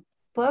a new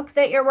book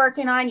that you're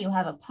working on. You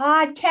have a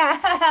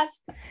podcast.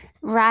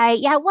 Right.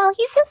 Yeah. Well,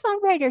 he's a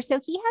songwriter, so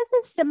he has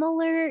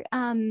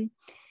a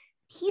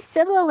he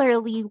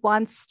similarly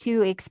wants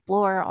to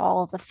explore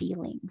all the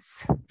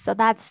feelings. So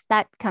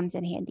that comes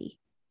in handy.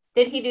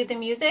 Did he do the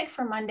music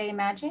for Monday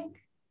Magic?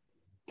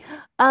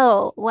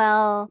 Oh,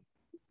 well,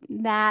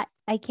 that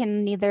I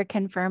can neither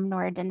confirm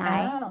nor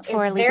deny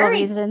for legal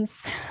reasons.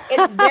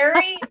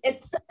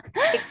 It's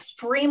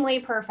extremely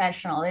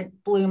professional. It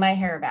blew my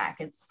hair back.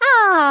 It's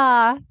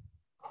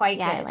quite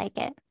good. I like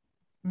it.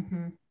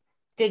 Mm-hmm.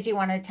 Did you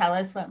want to tell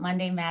us what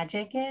Monday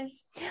Magic is?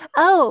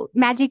 Oh,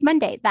 Magic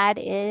Monday. That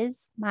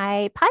is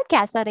my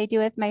podcast that I do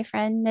with my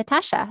friend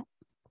Natasha.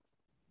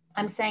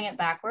 I'm saying it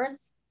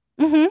backwards.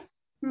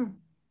 Mm-hmm.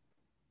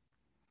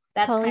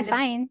 That's totally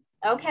fine.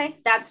 Okay,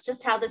 that's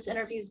just how this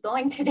interview is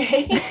going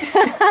today.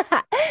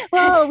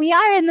 Well, we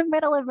are in the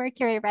middle of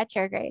Mercury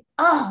retrograde.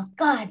 Oh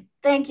God,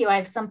 thank you. I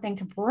have something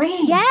to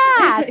blame.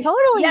 Yeah,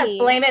 totally. Yes,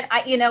 blame it.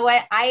 You know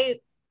what? I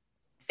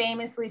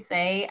famously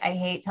say I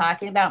hate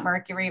talking about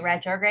Mercury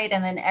retrograde,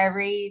 and then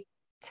every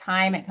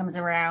time it comes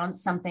around,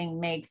 something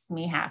makes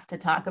me have to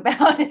talk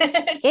about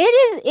it.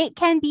 It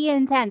can be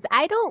intense.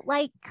 I don't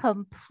like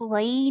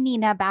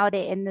complaining about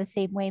it in the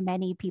same way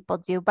many people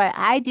do, but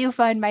I do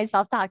find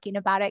myself talking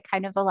about it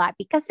kind of a lot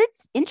because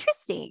it's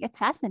interesting. It's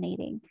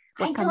fascinating.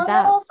 I don't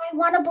know if I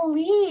want to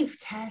believe,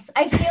 Tess.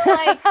 I feel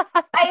like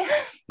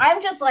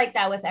I'm just like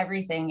that with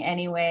everything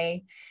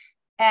anyway.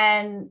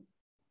 And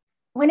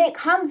when it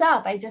comes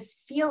up, I just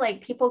feel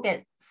like people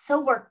get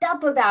so worked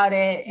up about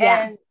it.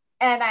 Yeah.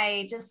 And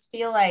I just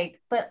feel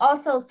like, but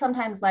also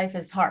sometimes life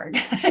is hard,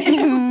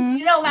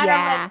 no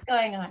matter what's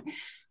going on.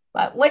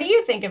 But what do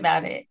you think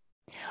about it?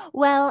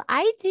 Well,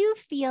 I do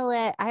feel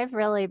it. I've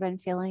really been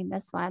feeling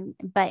this one,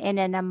 but in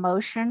an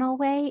emotional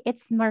way.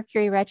 It's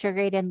Mercury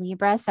retrograde in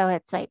Libra. So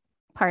it's like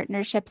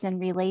partnerships and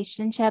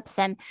relationships.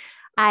 And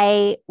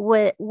I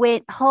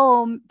went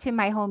home to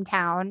my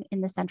hometown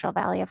in the Central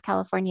Valley of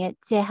California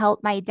to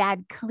help my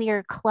dad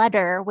clear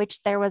clutter,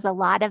 which there was a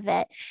lot of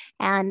it.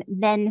 And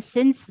then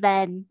since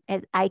then,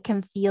 I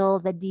can feel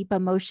the deep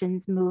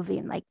emotions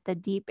moving, like the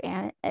deep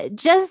and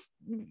just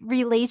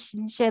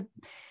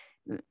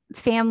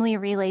family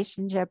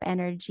relationship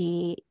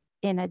energy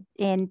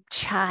in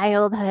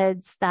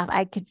childhood stuff.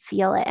 I could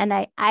feel it. And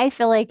I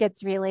feel like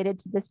it's related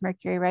to this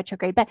Mercury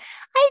retrograde, but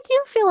I do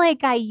feel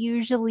like I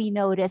usually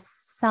notice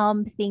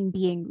something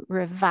being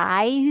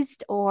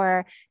revised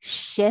or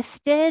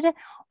shifted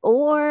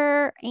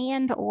or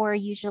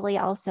usually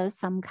also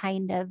some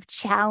kind of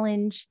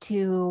challenge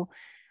to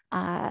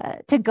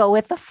go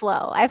with the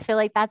flow. I feel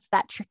like that's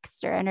that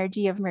trickster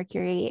energy of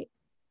Mercury,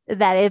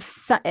 that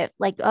if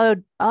like,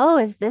 oh,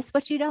 is this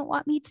what you don't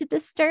want me to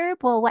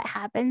disturb? Well, what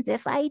happens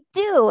if I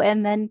do?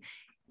 And then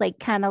like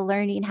kind of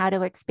learning how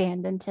to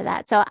expand into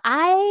that. So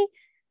I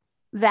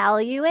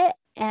value it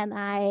and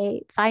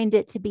I find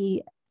it to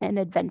be an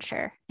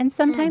adventure. And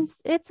sometimes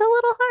it's a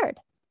little hard.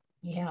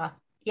 Yeah.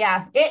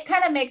 Yeah. It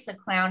kind of makes a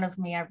clown of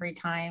me every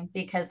time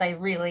because I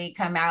really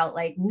come out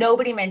like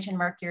nobody mentioned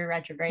Mercury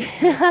retrograde.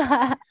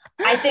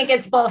 I think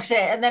it's bullshit.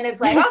 And then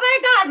it's like, oh my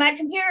God, my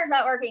computer's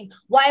not working.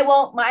 Why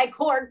won't my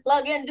cord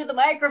plug into the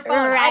microphone?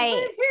 Right. I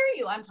can't hear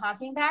you. I'm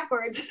talking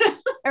backwards.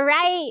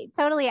 Right.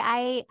 Totally.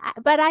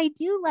 But I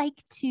do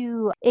like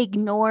to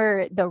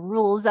ignore the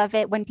rules of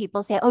it when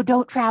people say, oh,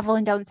 don't travel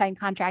and don't sign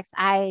contracts.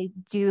 I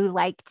do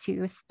like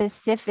to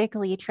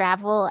specifically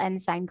travel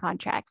and sign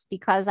contracts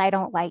because I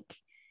don't like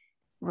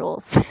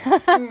rules.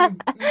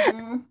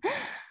 Mm-hmm.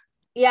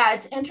 Yeah.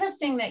 It's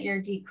interesting that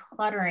you're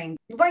decluttering.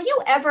 Were you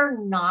ever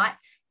not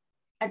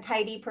a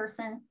tidy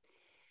person?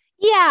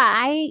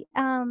 Yeah,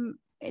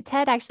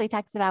 Ted actually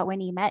talks about when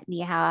he met me,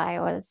 how I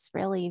was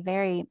really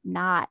very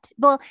not,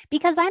 well,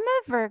 because I'm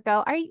a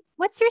Virgo.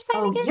 What's your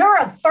sign Oh, again? you're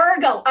a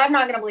Virgo. I'm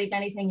not going to believe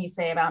anything you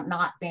say about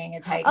not being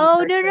a tidy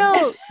Oh, no, person.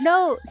 no,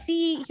 no.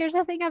 See, here's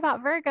the thing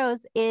about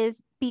Virgos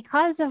is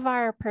because of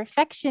our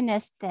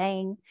perfectionist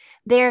thing,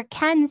 there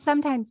can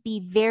sometimes be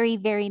very,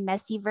 very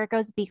messy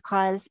Virgos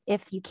because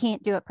if you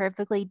can't do it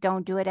perfectly,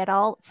 don't do it at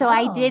all. So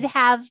I did Oh,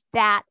 have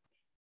that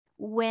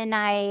when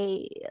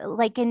I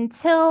like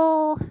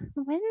until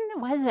when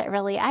was it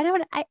really? I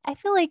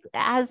feel like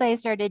as I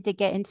started to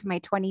get into my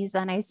 20s,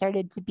 then I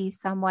started to be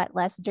somewhat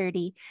less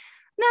dirty.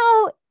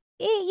 No,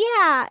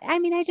 yeah. I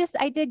mean,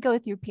 I did go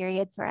through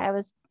periods where I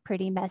was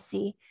pretty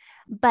messy,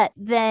 but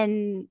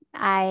then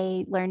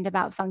I learned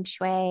about feng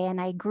shui and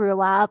I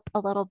grew up a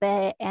little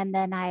bit, and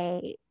then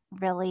I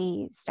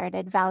really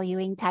started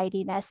valuing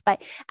tidiness.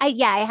 But I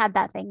had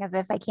that thing of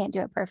if I can't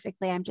do it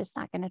perfectly, I'm just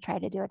not going to try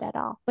to do it at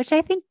all, which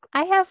I think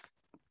I have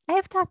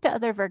talked to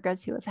other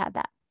Virgos who have had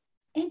that.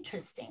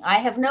 interesting. I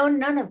have known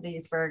none of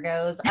these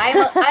Virgos.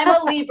 I'm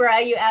a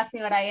Libra. You asked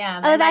me what I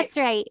am. Oh, And that's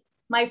right.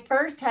 my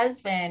first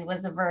husband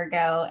was a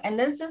Virgo, and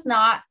this is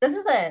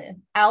a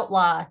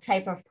outlaw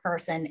type of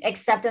person,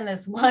 except in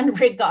this one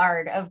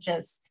regard of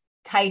just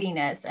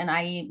tidiness. And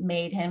I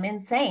made him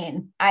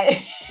insane.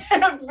 I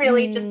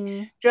really just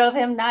Mm, drove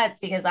him nuts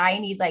because I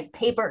need like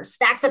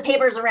stacks of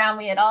papers around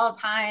me at all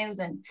times.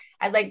 And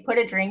I'd like put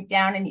a drink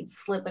down and he'd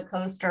slip a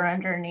coaster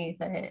underneath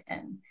it.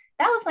 And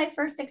that was my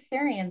first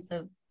experience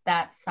of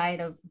that side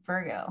of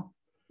Virgo.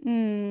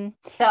 mm.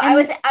 So And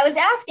I was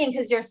asking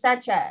because you're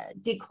such a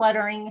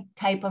decluttering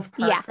type of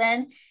yeah.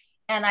 person,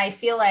 and I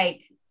feel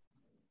like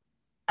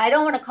I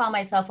don't want to call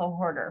myself a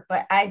hoarder,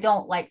 but I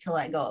don't like to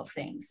let go of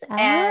things.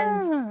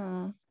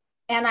 Oh.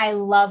 And I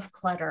love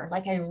clutter.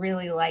 Like I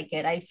really like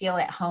it. I feel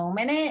at home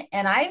in it.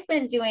 And I've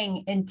been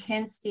doing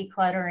intense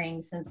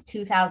decluttering since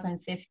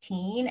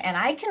 2015, and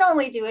I can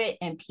only do it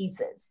in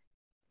pieces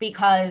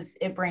because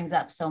it brings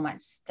up so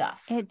much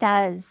stuff. It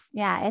does.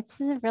 Yeah, it's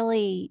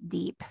really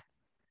deep.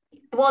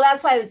 Well,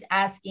 that's why I was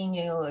asking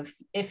you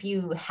if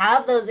you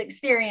have those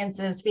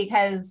experiences,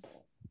 because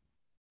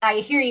I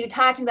hear you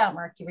talking about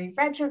Mercury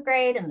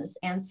retrograde and this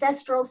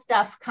ancestral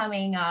stuff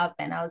coming up,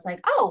 and I was like,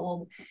 oh,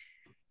 well,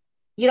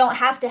 you don't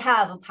have to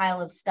have a pile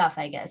of stuff,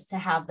 I guess, to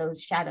have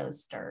those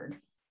shadows stirred.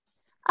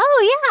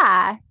 Oh,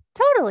 yeah,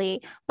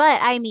 totally. But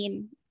I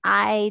mean,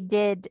 I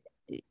did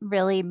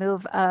really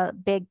move a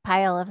big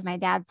pile of my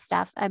dad's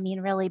stuff. I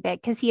mean, really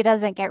big, because he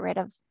doesn't get rid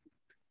of,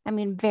 I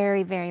mean,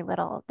 very, very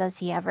little does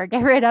he ever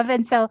get rid of.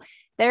 And so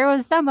there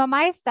was some of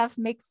my stuff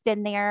mixed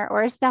in there,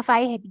 or stuff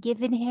I had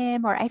given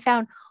him, or I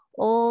found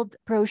old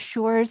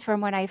brochures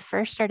from when I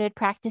first started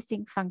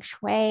practicing feng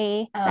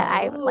shui that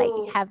I like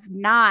Oh, have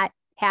not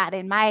had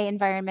in my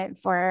environment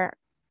for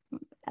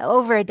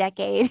over a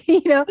decade,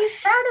 you know? he's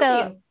proud of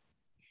So you.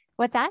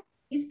 what's that?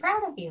 He's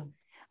proud of you.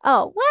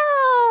 Oh,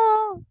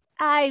 well,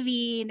 I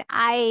mean,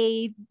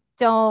 I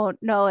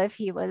don't know if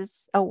he was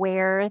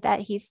aware that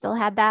he still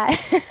had that.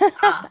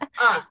 Ah, ah,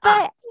 ah.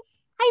 But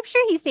I'm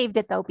sure he saved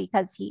it though,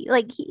 because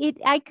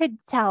I could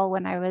tell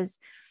when I was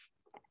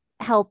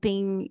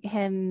helping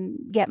him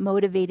get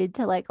motivated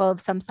to let go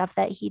of some stuff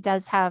that he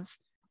does have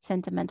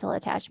sentimental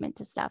attachment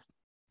to stuff.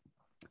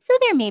 So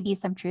there may be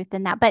some truth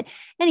in that. But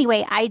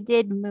anyway, I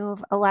did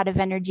move a lot of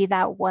energy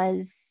that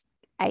was,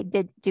 I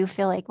did do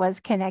feel like was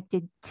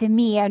connected to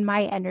me and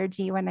my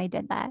energy when I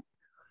did that.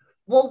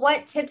 Well,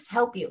 what tips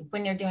help you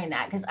when you're doing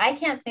that? Because I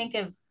can't think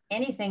of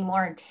anything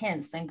more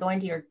intense than going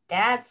to your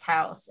dad's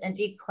house and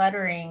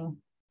decluttering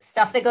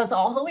stuff that goes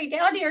all the way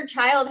down to your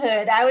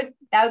childhood. That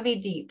would be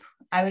deep.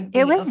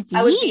 It was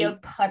I would be a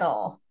deep.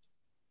 puddle.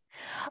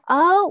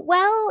 Oh,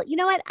 well, you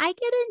know what? I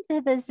get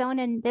into the zone,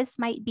 and this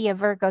might be a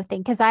Virgo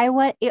thing because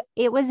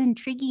it was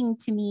intriguing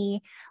to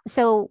me.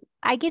 So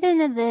I get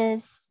into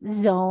this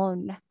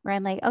zone where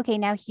I'm like, okay,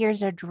 now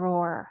here's a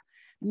drawer.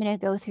 I'm going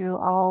to go through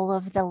all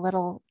of the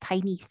little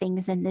tiny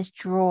things in this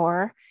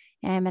drawer,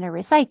 and I'm going to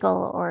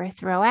recycle or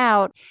throw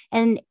out.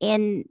 And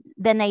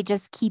then I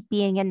just keep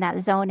being in that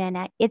zone.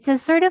 And it's a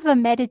sort of a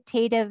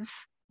meditative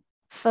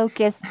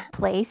focused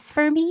place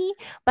for me.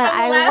 But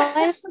I'm I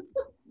laughing.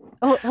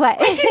 was,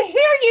 what? I can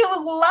hear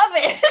you love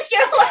it.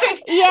 You're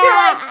like,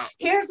 Yeah.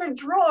 here's a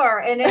drawer.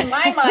 And in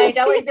my mind,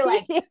 I would be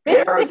like,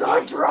 here's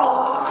a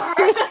drawer.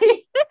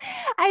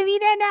 I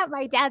mean, and at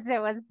my dad's,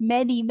 there was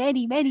many,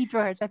 many, many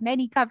drawers of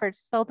many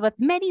cupboards filled with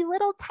many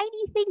little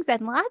tiny things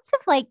and lots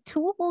of like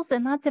tools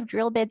and lots of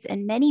drill bits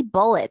and many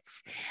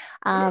bullets,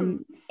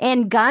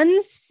 and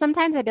guns.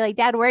 Sometimes I'd be like,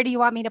 Dad, where do you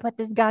want me to put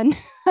this gun?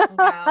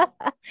 Wow.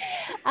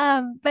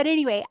 But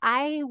anyway,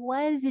 I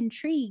was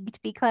intrigued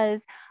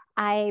because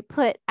I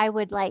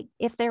would like,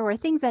 if there were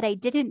things that I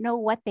didn't know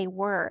what they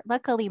were.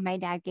 Luckily, my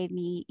dad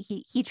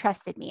he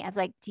trusted me. I was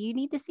like, do you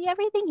need to see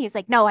everything? He was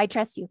like, no, I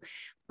trust you.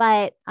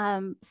 But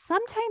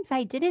sometimes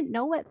I didn't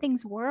know what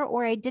things were,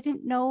 or I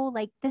didn't know,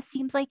 like, this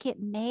seems like it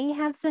may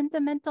have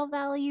sentimental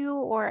value,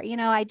 or,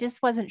 I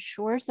just wasn't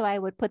sure. So I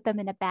would put them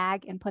in a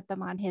bag and put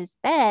them on his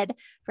bed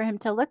for him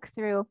to look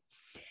through.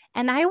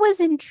 And I was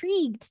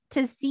intrigued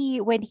to see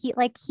when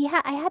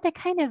I had to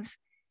kind of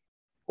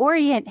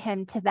orient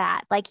him to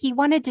that. Like he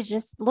wanted to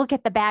just look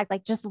at the bag,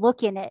 like just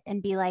look in it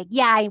and be like,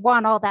 yeah, I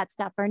want all that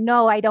stuff, or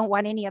no, I don't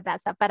want any of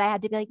that stuff. But I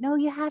had to be like, no,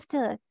 you have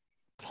to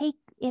take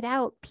it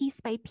out piece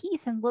by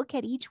piece and look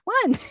at each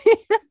one.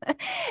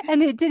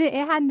 And it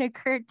hadn't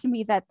occurred to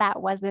me that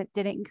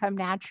didn't come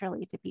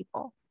naturally to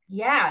people.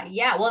 Yeah,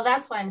 yeah. Well,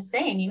 that's why I'm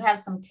saying you have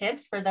some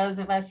tips for those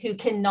of us who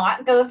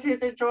cannot go through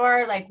the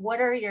drawer. Like,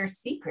 what are your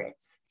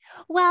secrets?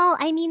 Well,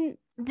 I mean,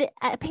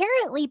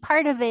 apparently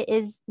part of it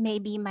is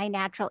maybe my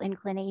natural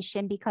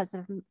inclination because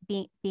of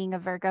being a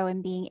Virgo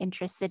and being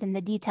interested in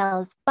the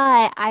details.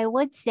 But I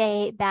would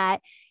say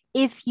that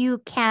if you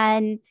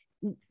can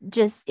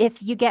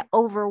if you get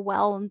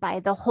overwhelmed by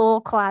the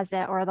whole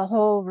closet or the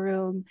whole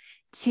room,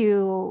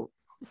 to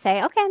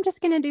say, okay, I'm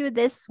just going to do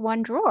this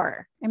one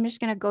drawer. I'm just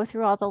going to go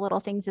through all the little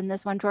things in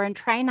this one drawer and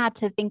try not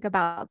to think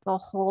about the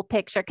whole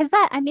picture. Cause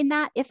that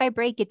if I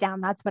break it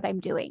down, that's what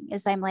I'm doing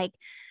is I'm like,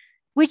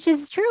 which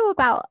is true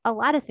about a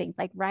lot of things.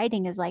 Like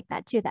writing is like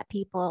that too, that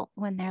people,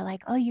 when they're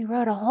like, oh, you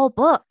wrote a whole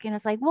book. And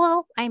it's like,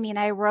 well, I mean,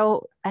 I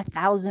wrote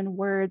 1,000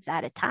 words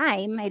at a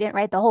time. I didn't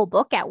write the whole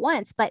book at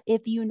once. But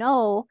if you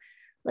know,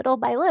 little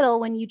by little,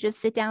 when you just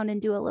sit down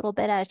and do a little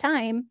bit at a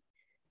time,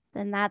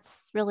 then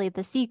that's really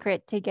the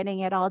secret to getting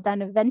it all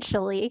done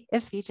eventually,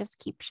 if you just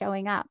keep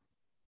showing up.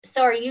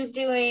 So are you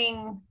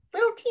doing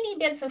little teeny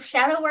bits of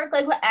shadow work?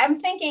 Like I'm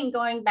thinking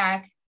going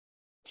back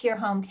to your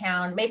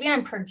hometown, maybe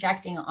I'm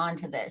projecting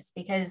onto this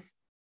because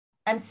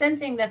I'm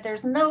sensing that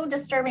there's no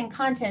disturbing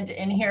content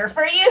in here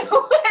for you.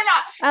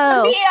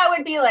 To me, I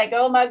would be like,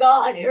 oh my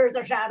God, here's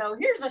a shadow,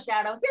 here's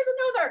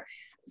another.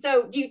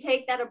 So do you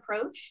take that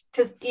approach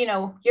to,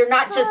 you're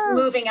not just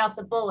moving out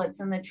the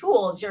bullets and the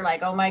tools. You're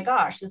like, oh my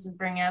gosh, this is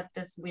bringing up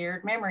this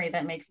weird memory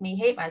that makes me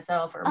hate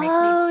myself or makes me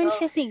feel...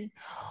 interesting.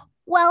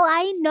 Well,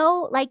 I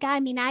know, I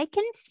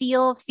can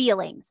feel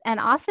feelings.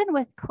 And often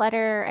with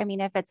clutter,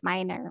 if it's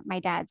mine or my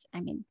dad's,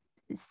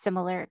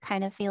 similar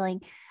kind of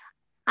feeling.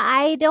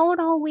 I don't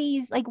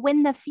always,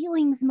 when the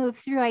feelings move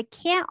through, I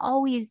can't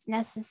always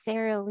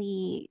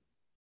necessarily,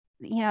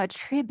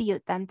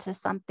 attribute them to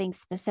something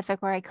specific,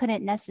 or I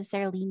couldn't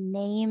necessarily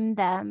name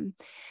them.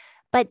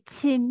 But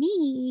to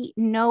me,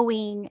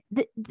 knowing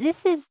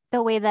this is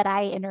the way that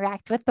I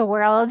interact with the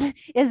world,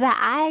 is that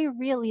I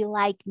really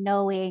like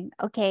knowing,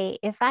 okay,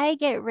 if I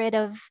get rid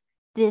of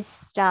this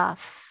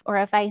stuff, or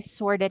if I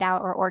sort it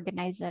out or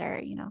organize it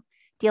or,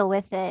 deal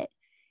with it,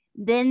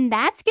 then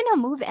that's going to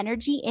move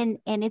energy and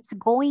it's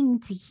going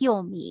to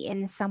heal me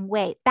in some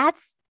way.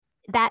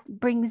 That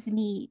brings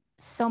me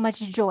so much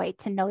joy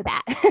to know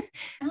that.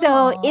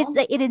 So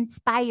it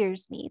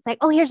inspires me. It's like,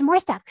 oh, here's more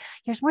stuff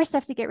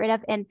to get rid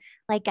of. And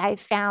I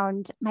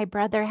found my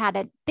brother had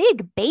a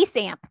big bass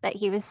amp that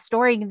he was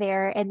storing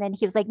there, and then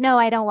he was like, no,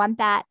 I don't want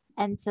that.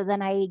 And so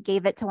then I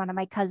gave it to one of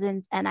my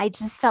cousins, and I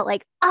just felt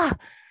like, I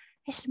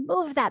should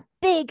move that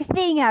big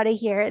thing out of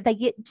here.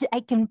 I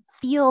can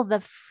feel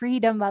the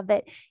freedom of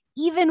it,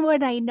 even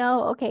when I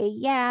know, okay,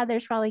 yeah,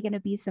 there's probably going to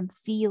be some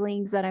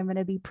feelings that I'm going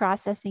to be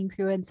processing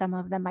through, and some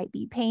of them might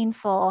be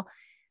painful.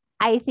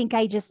 I think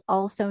I just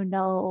also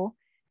know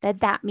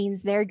that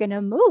means they're going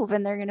to move,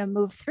 and they're going to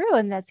move through,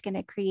 and that's going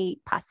to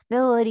create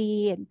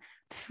possibility and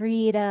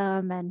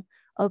freedom and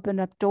open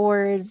up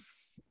doors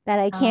that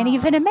I can't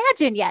even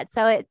imagine yet.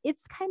 So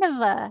it's kind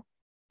of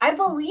I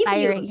believe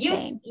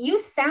you. You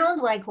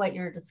sound like what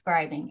you're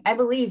describing. I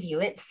believe you.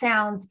 It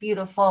sounds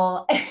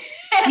beautiful.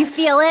 You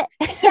feel it?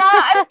 Yeah,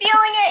 I'm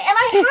feeling it. And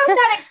I have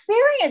that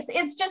experience.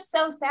 It's just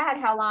so sad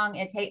how long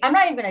it takes. I'm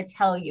not even going to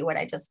tell you what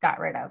I just got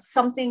rid of.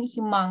 Something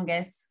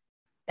humongous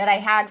that I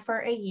had for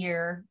a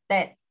year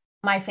that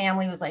my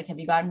family was like, have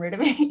you gotten rid of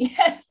it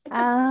yet?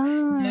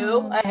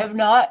 No, I have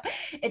not.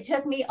 It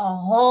took me a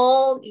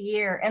whole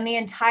year. And the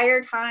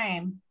entire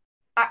time,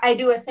 I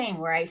do a thing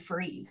where I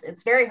freeze.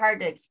 It's very hard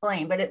to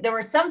explain, but there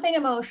was something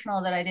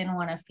emotional that I didn't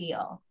want to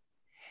feel.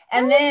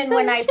 And then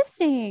when I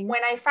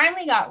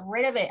finally got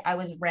rid of it, I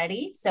was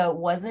ready. So it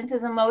wasn't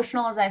as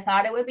emotional as I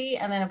thought it would be.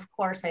 And then of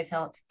course I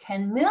felt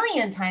 10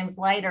 million times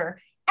lighter.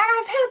 And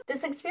I've had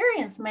this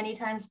experience many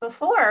times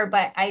before,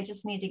 but I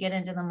just need to get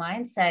into the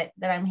mindset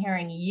that I'm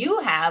hearing you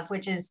have,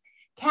 which is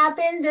tap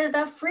into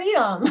the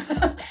freedom.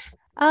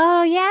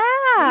 Oh yeah.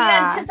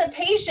 The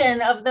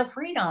anticipation of the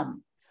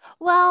freedom.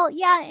 Well,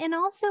 yeah. And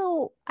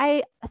also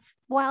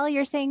while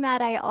you're saying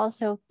that, I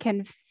also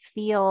can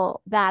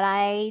feel that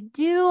I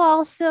do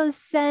also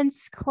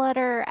sense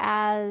clutter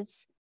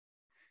as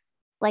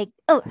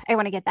oh, I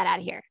want to get that out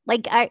of here.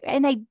 I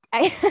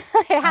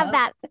have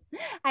that.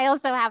 I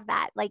also have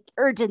that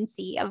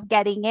urgency of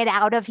getting it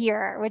out of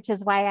here, which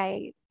is why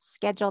I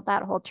scheduled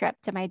that whole trip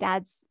to my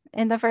dad's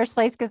in the first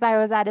place, because I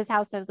was at his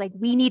house. I was like,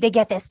 we need to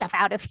get this stuff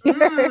out of here.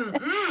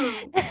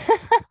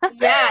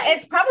 Yeah,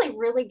 it's probably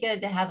really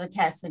good to have a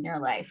Tess in your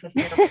life if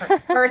you're a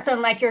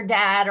person like your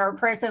dad or a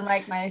person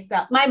like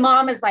myself. My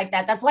mom is like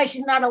that. That's why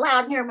she's not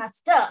allowed near my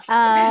stuff.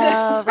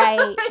 Oh,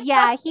 right.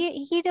 Yeah,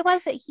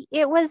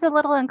 it was a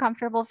little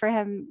uncomfortable for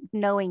him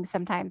knowing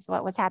sometimes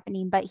what was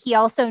happening, but he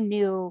also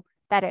knew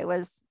that it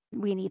was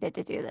we needed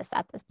to do this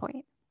at this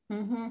point.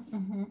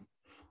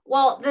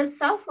 Well, the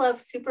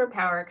self-love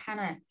superpower kind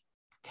of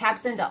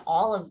taps into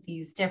all of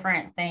these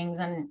different things.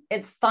 And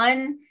it's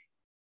fun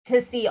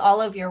to see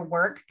all of your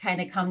work kind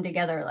of come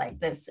together like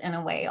this in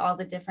a way, all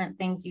the different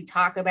things you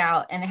talk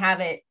about and have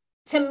it.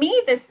 To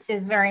me, this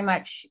is very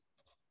much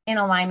in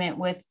alignment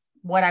with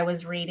what I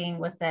was reading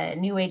with the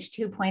New Age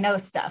 2.0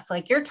 stuff.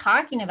 Like you're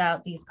talking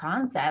about these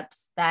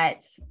concepts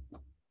that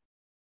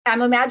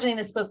I'm imagining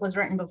this book was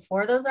written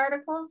before those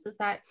articles. Is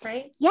that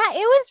right? Yeah, it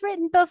was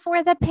written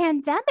before the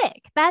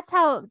pandemic. That's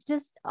how,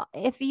 just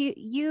if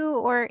you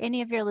or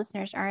any of your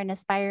listeners are an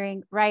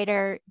aspiring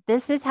writer,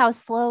 this is how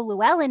slow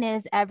Llewellyn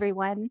is,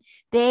 everyone.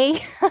 They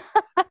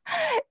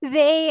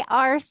they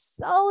are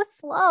so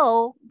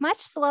slow,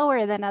 much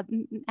slower than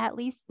at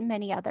least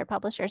many other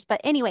publishers.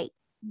 But anyway,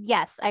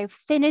 yes, I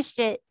finished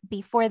it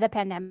before the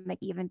pandemic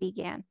even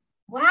began.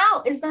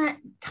 Wow, is that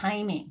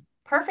timing?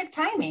 Perfect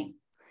timing.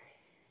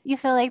 You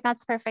feel like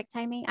that's perfect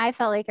timing? I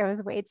felt like it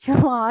was way too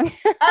long.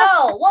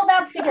 Oh, well,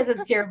 that's because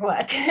it's your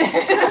book.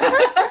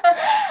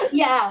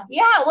 Yeah.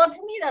 Well,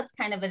 to me, that's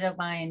kind of a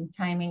divine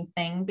timing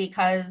thing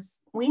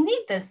because we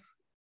need this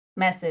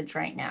message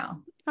right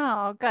now.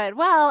 Oh, good.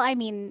 Well, I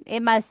mean, it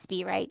must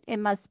be, right? It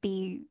must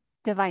be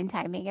divine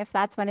timing if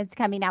that's when it's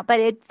coming out. But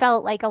it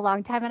felt like a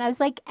long time. And I was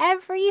like,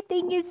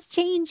 everything is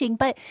changing.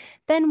 But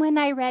then when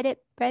I read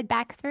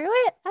back through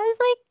it, I was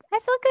like, I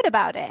felt good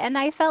about it. And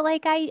I felt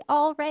like I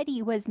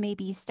already was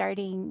maybe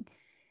starting.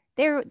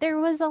 There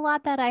was a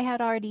lot that I had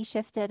already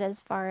shifted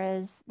as far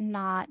as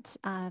not,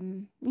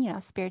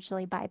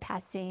 spiritually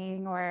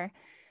bypassing or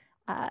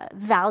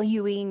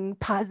valuing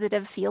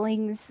positive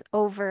feelings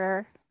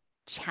over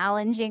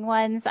challenging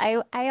ones.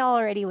 I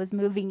already was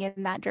moving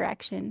in that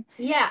direction.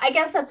 Yeah, I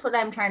guess that's what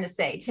I'm trying to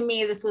say. To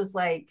me, this was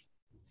like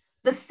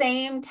the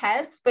same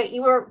test, but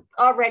you were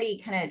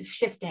already kind of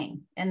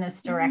shifting in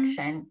this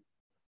direction.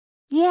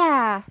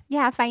 Yeah,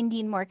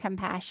 finding more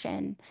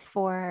compassion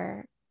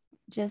for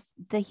just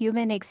the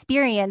human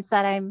experience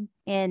that I'm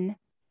in.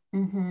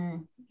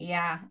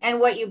 Yeah, and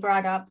what you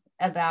brought up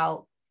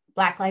about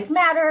Black Lives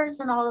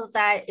Matters and all of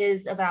that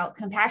is about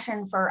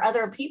compassion for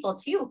other people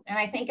too. And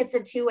I think it's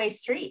a two-way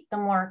street. The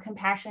more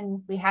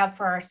compassion we have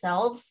for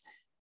ourselves,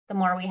 the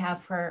more we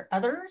have for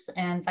others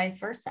and vice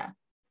versa.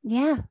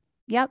 Yeah.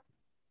 Yep.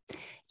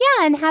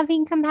 Yeah. And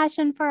having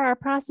compassion for our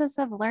process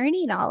of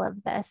learning all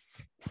of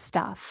this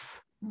stuff,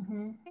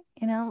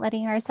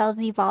 letting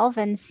ourselves evolve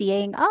and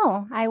seeing,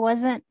 oh, I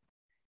wasn't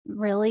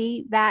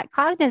really that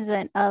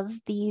cognizant of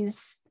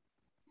these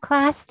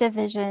class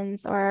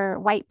divisions or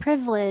white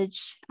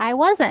privilege. I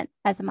wasn't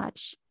as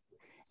much.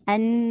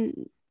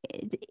 And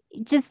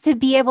just to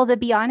be able to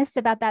be honest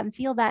about that and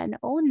feel that and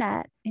own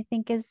that, I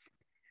think is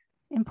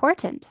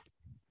important.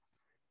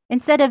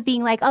 Instead of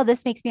being like, oh,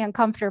 this makes me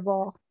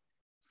uncomfortable,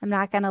 I'm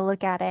not going to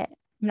look at it.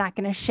 I'm not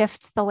going to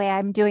shift the way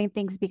I'm doing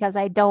things because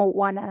I don't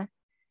want to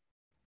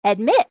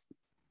admit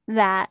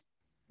that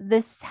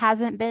this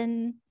hasn't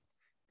been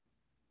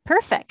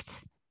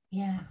perfect.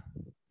 Yeah.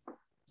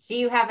 Do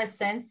you have a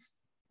sense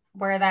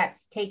where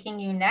that's taking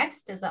you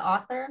next as an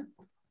author?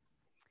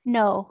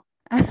 No.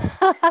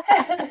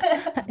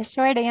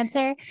 Short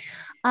answer.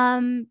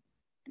 No,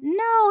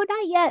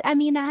 not yet. I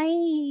mean,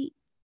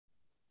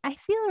 I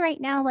feel right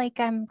now like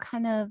I'm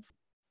kind of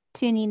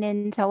tuning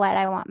into what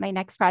I want my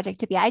next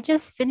project to be. I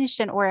just finished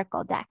an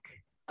Oracle deck.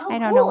 I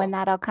don't know when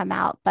that'll come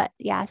out, but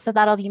yeah, so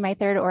that'll be my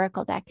third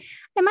Oracle deck.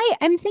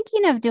 I'm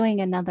thinking of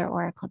doing another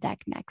Oracle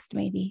deck next,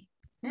 maybe.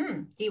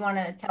 Do you want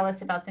to tell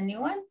us about the new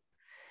one?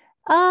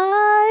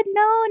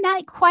 No,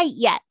 not quite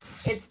yet.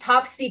 It's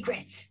top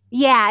secret.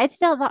 Yeah, it's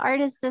still the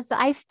artist is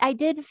I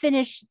did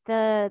finish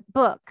the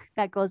book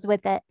that goes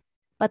with it,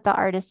 but the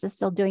artist is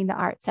still doing the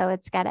art, so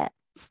it's gotta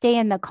stay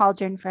in the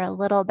cauldron for a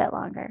little bit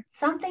longer.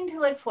 Something to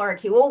look forward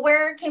to. Well,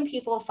 where can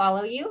people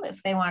follow you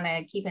if they want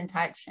to keep in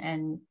touch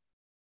and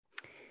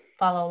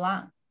follow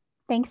along?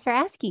 Thanks for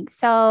asking.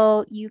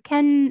 So you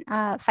can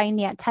find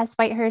me at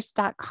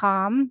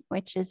tesswhitehurst.com,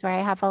 which is where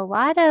I have a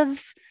lot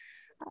of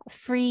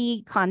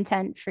free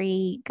content,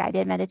 free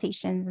guided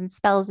meditations and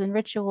spells and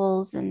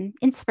rituals and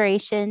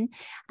inspiration.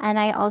 And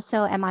I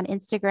also am on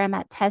Instagram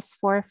at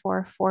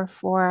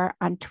Tess4444,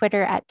 on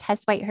Twitter at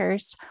Tess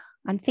Whitehurst,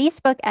 on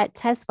Facebook at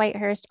Tess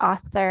Whitehurst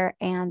Author,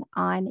 and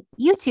on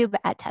YouTube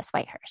at Tess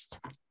Whitehurst.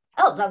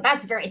 Oh,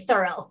 that's very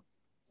thorough.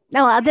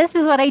 No, this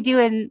is what I do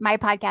in my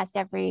podcast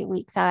every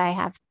week. So I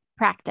have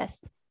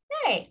practice.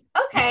 Hey,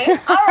 okay.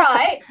 All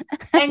right.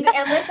 And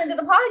listen to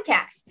the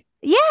podcast.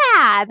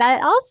 Yeah,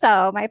 that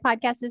also. My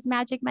podcast is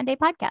Magic Monday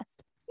Podcast.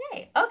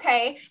 Yay.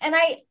 Okay. And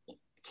I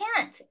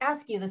can't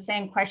ask you the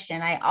same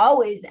question I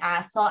always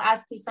ask. So I'll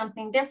ask you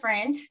something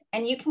different,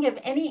 and you can give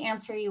any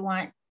answer you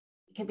want.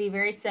 It can be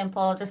very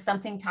simple, just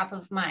something top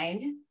of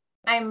mind.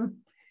 I'm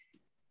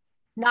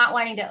not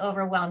wanting to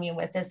overwhelm you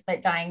with this,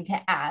 but dying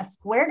to ask,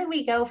 where do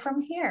we go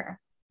from here?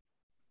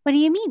 What do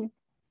you mean?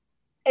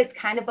 It's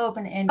kind of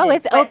open-ended. Oh,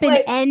 it's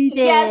open-ended.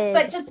 Yes,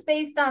 but just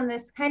based on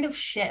this kind of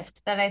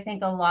shift that I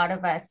think a lot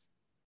of us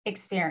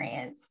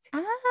experienced.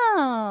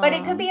 Oh. But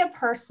it could be a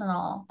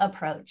personal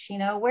approach.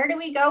 Where do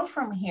we go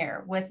from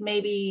here with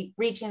maybe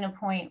reaching a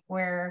point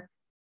where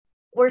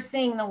we're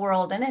seeing the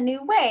world in a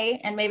new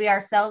way and maybe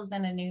ourselves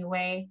in a new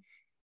way?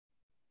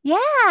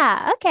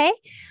 Yeah. Okay.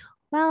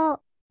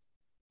 Well,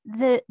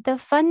 the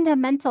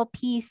fundamental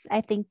piece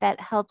I think that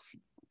helps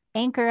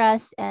anchor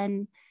us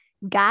and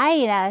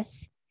guide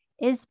us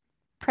is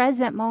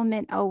present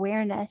moment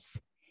awareness,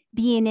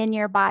 being in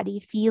your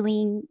body,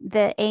 feeling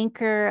the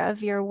anchor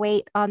of your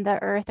weight on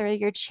the earth or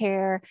your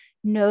chair,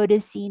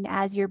 noticing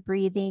as you're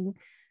breathing,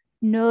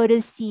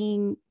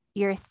 noticing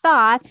your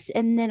thoughts,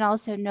 and then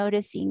also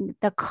noticing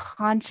the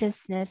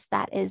consciousness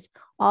that is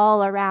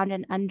all around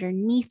and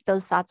underneath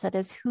those thoughts, that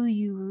is who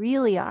you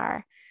really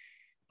are.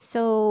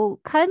 So,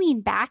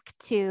 coming back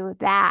to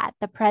that,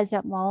 the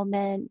present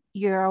moment,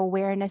 your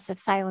awareness of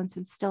silence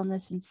and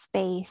stillness and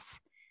space,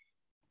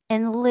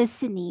 and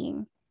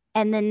listening.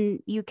 And then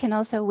you can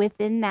also,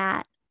 within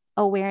that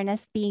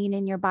awareness, being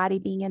in your body,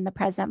 being in the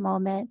present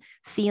moment,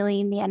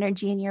 feeling the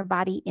energy in your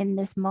body in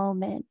this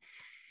moment,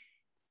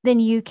 then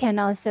you can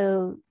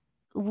also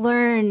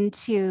learn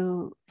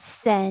to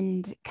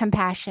send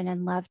compassion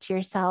and love to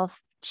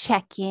yourself,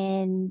 check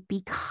in,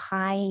 be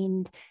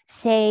kind,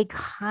 say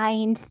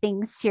kind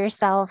things to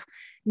yourself,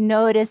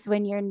 notice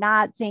when you're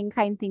not saying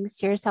kind things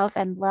to yourself,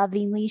 and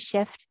lovingly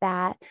shift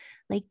that.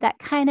 Like that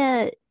kind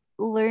of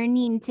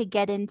learning to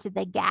get into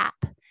the gap,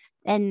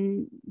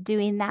 and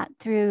doing that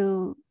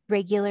through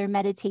regular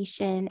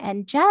meditation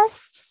and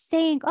just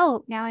saying,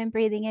 oh, now I'm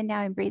breathing in, now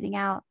I'm breathing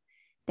out.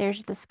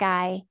 There's the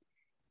sky.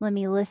 Let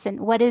me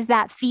listen. What is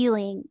that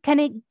feeling?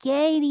 Kind of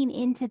getting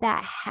into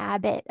that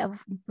habit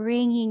of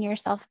bringing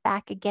yourself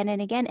back again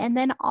and again. And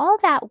then all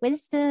that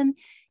wisdom,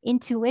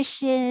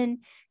 intuition,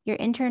 your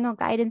internal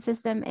guidance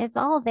system, it's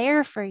all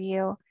there for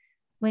you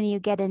when you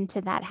get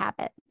into that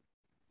habit.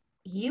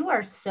 You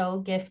are so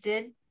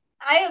gifted.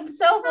 I am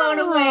so blown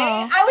away.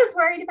 Oh. I was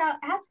worried about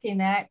asking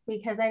that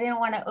because I didn't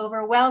want to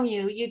overwhelm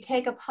you. You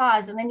take a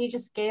pause and then you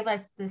just gave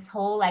us this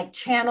whole like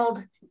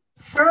channeled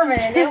sermon.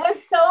 It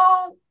was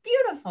so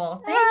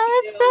beautiful. Thank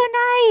you. That's so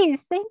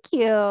nice. Thank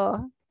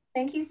you.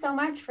 Thank you so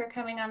much for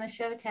coming on the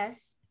show,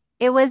 Tess.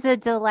 It was a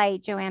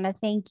delight, Joanna.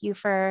 Thank you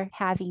for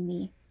having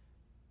me.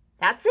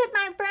 That's it,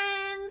 my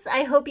friends.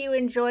 I hope you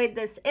enjoyed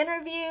this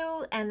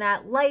interview and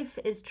that life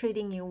is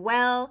treating you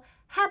well.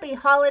 Happy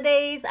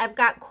holidays. I've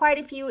got quite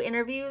a few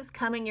interviews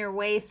coming your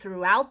way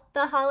throughout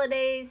the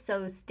holidays,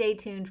 so stay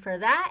tuned for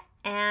that.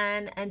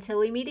 And until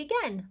we meet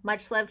again,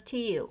 much love to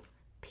you.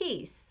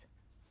 Peace.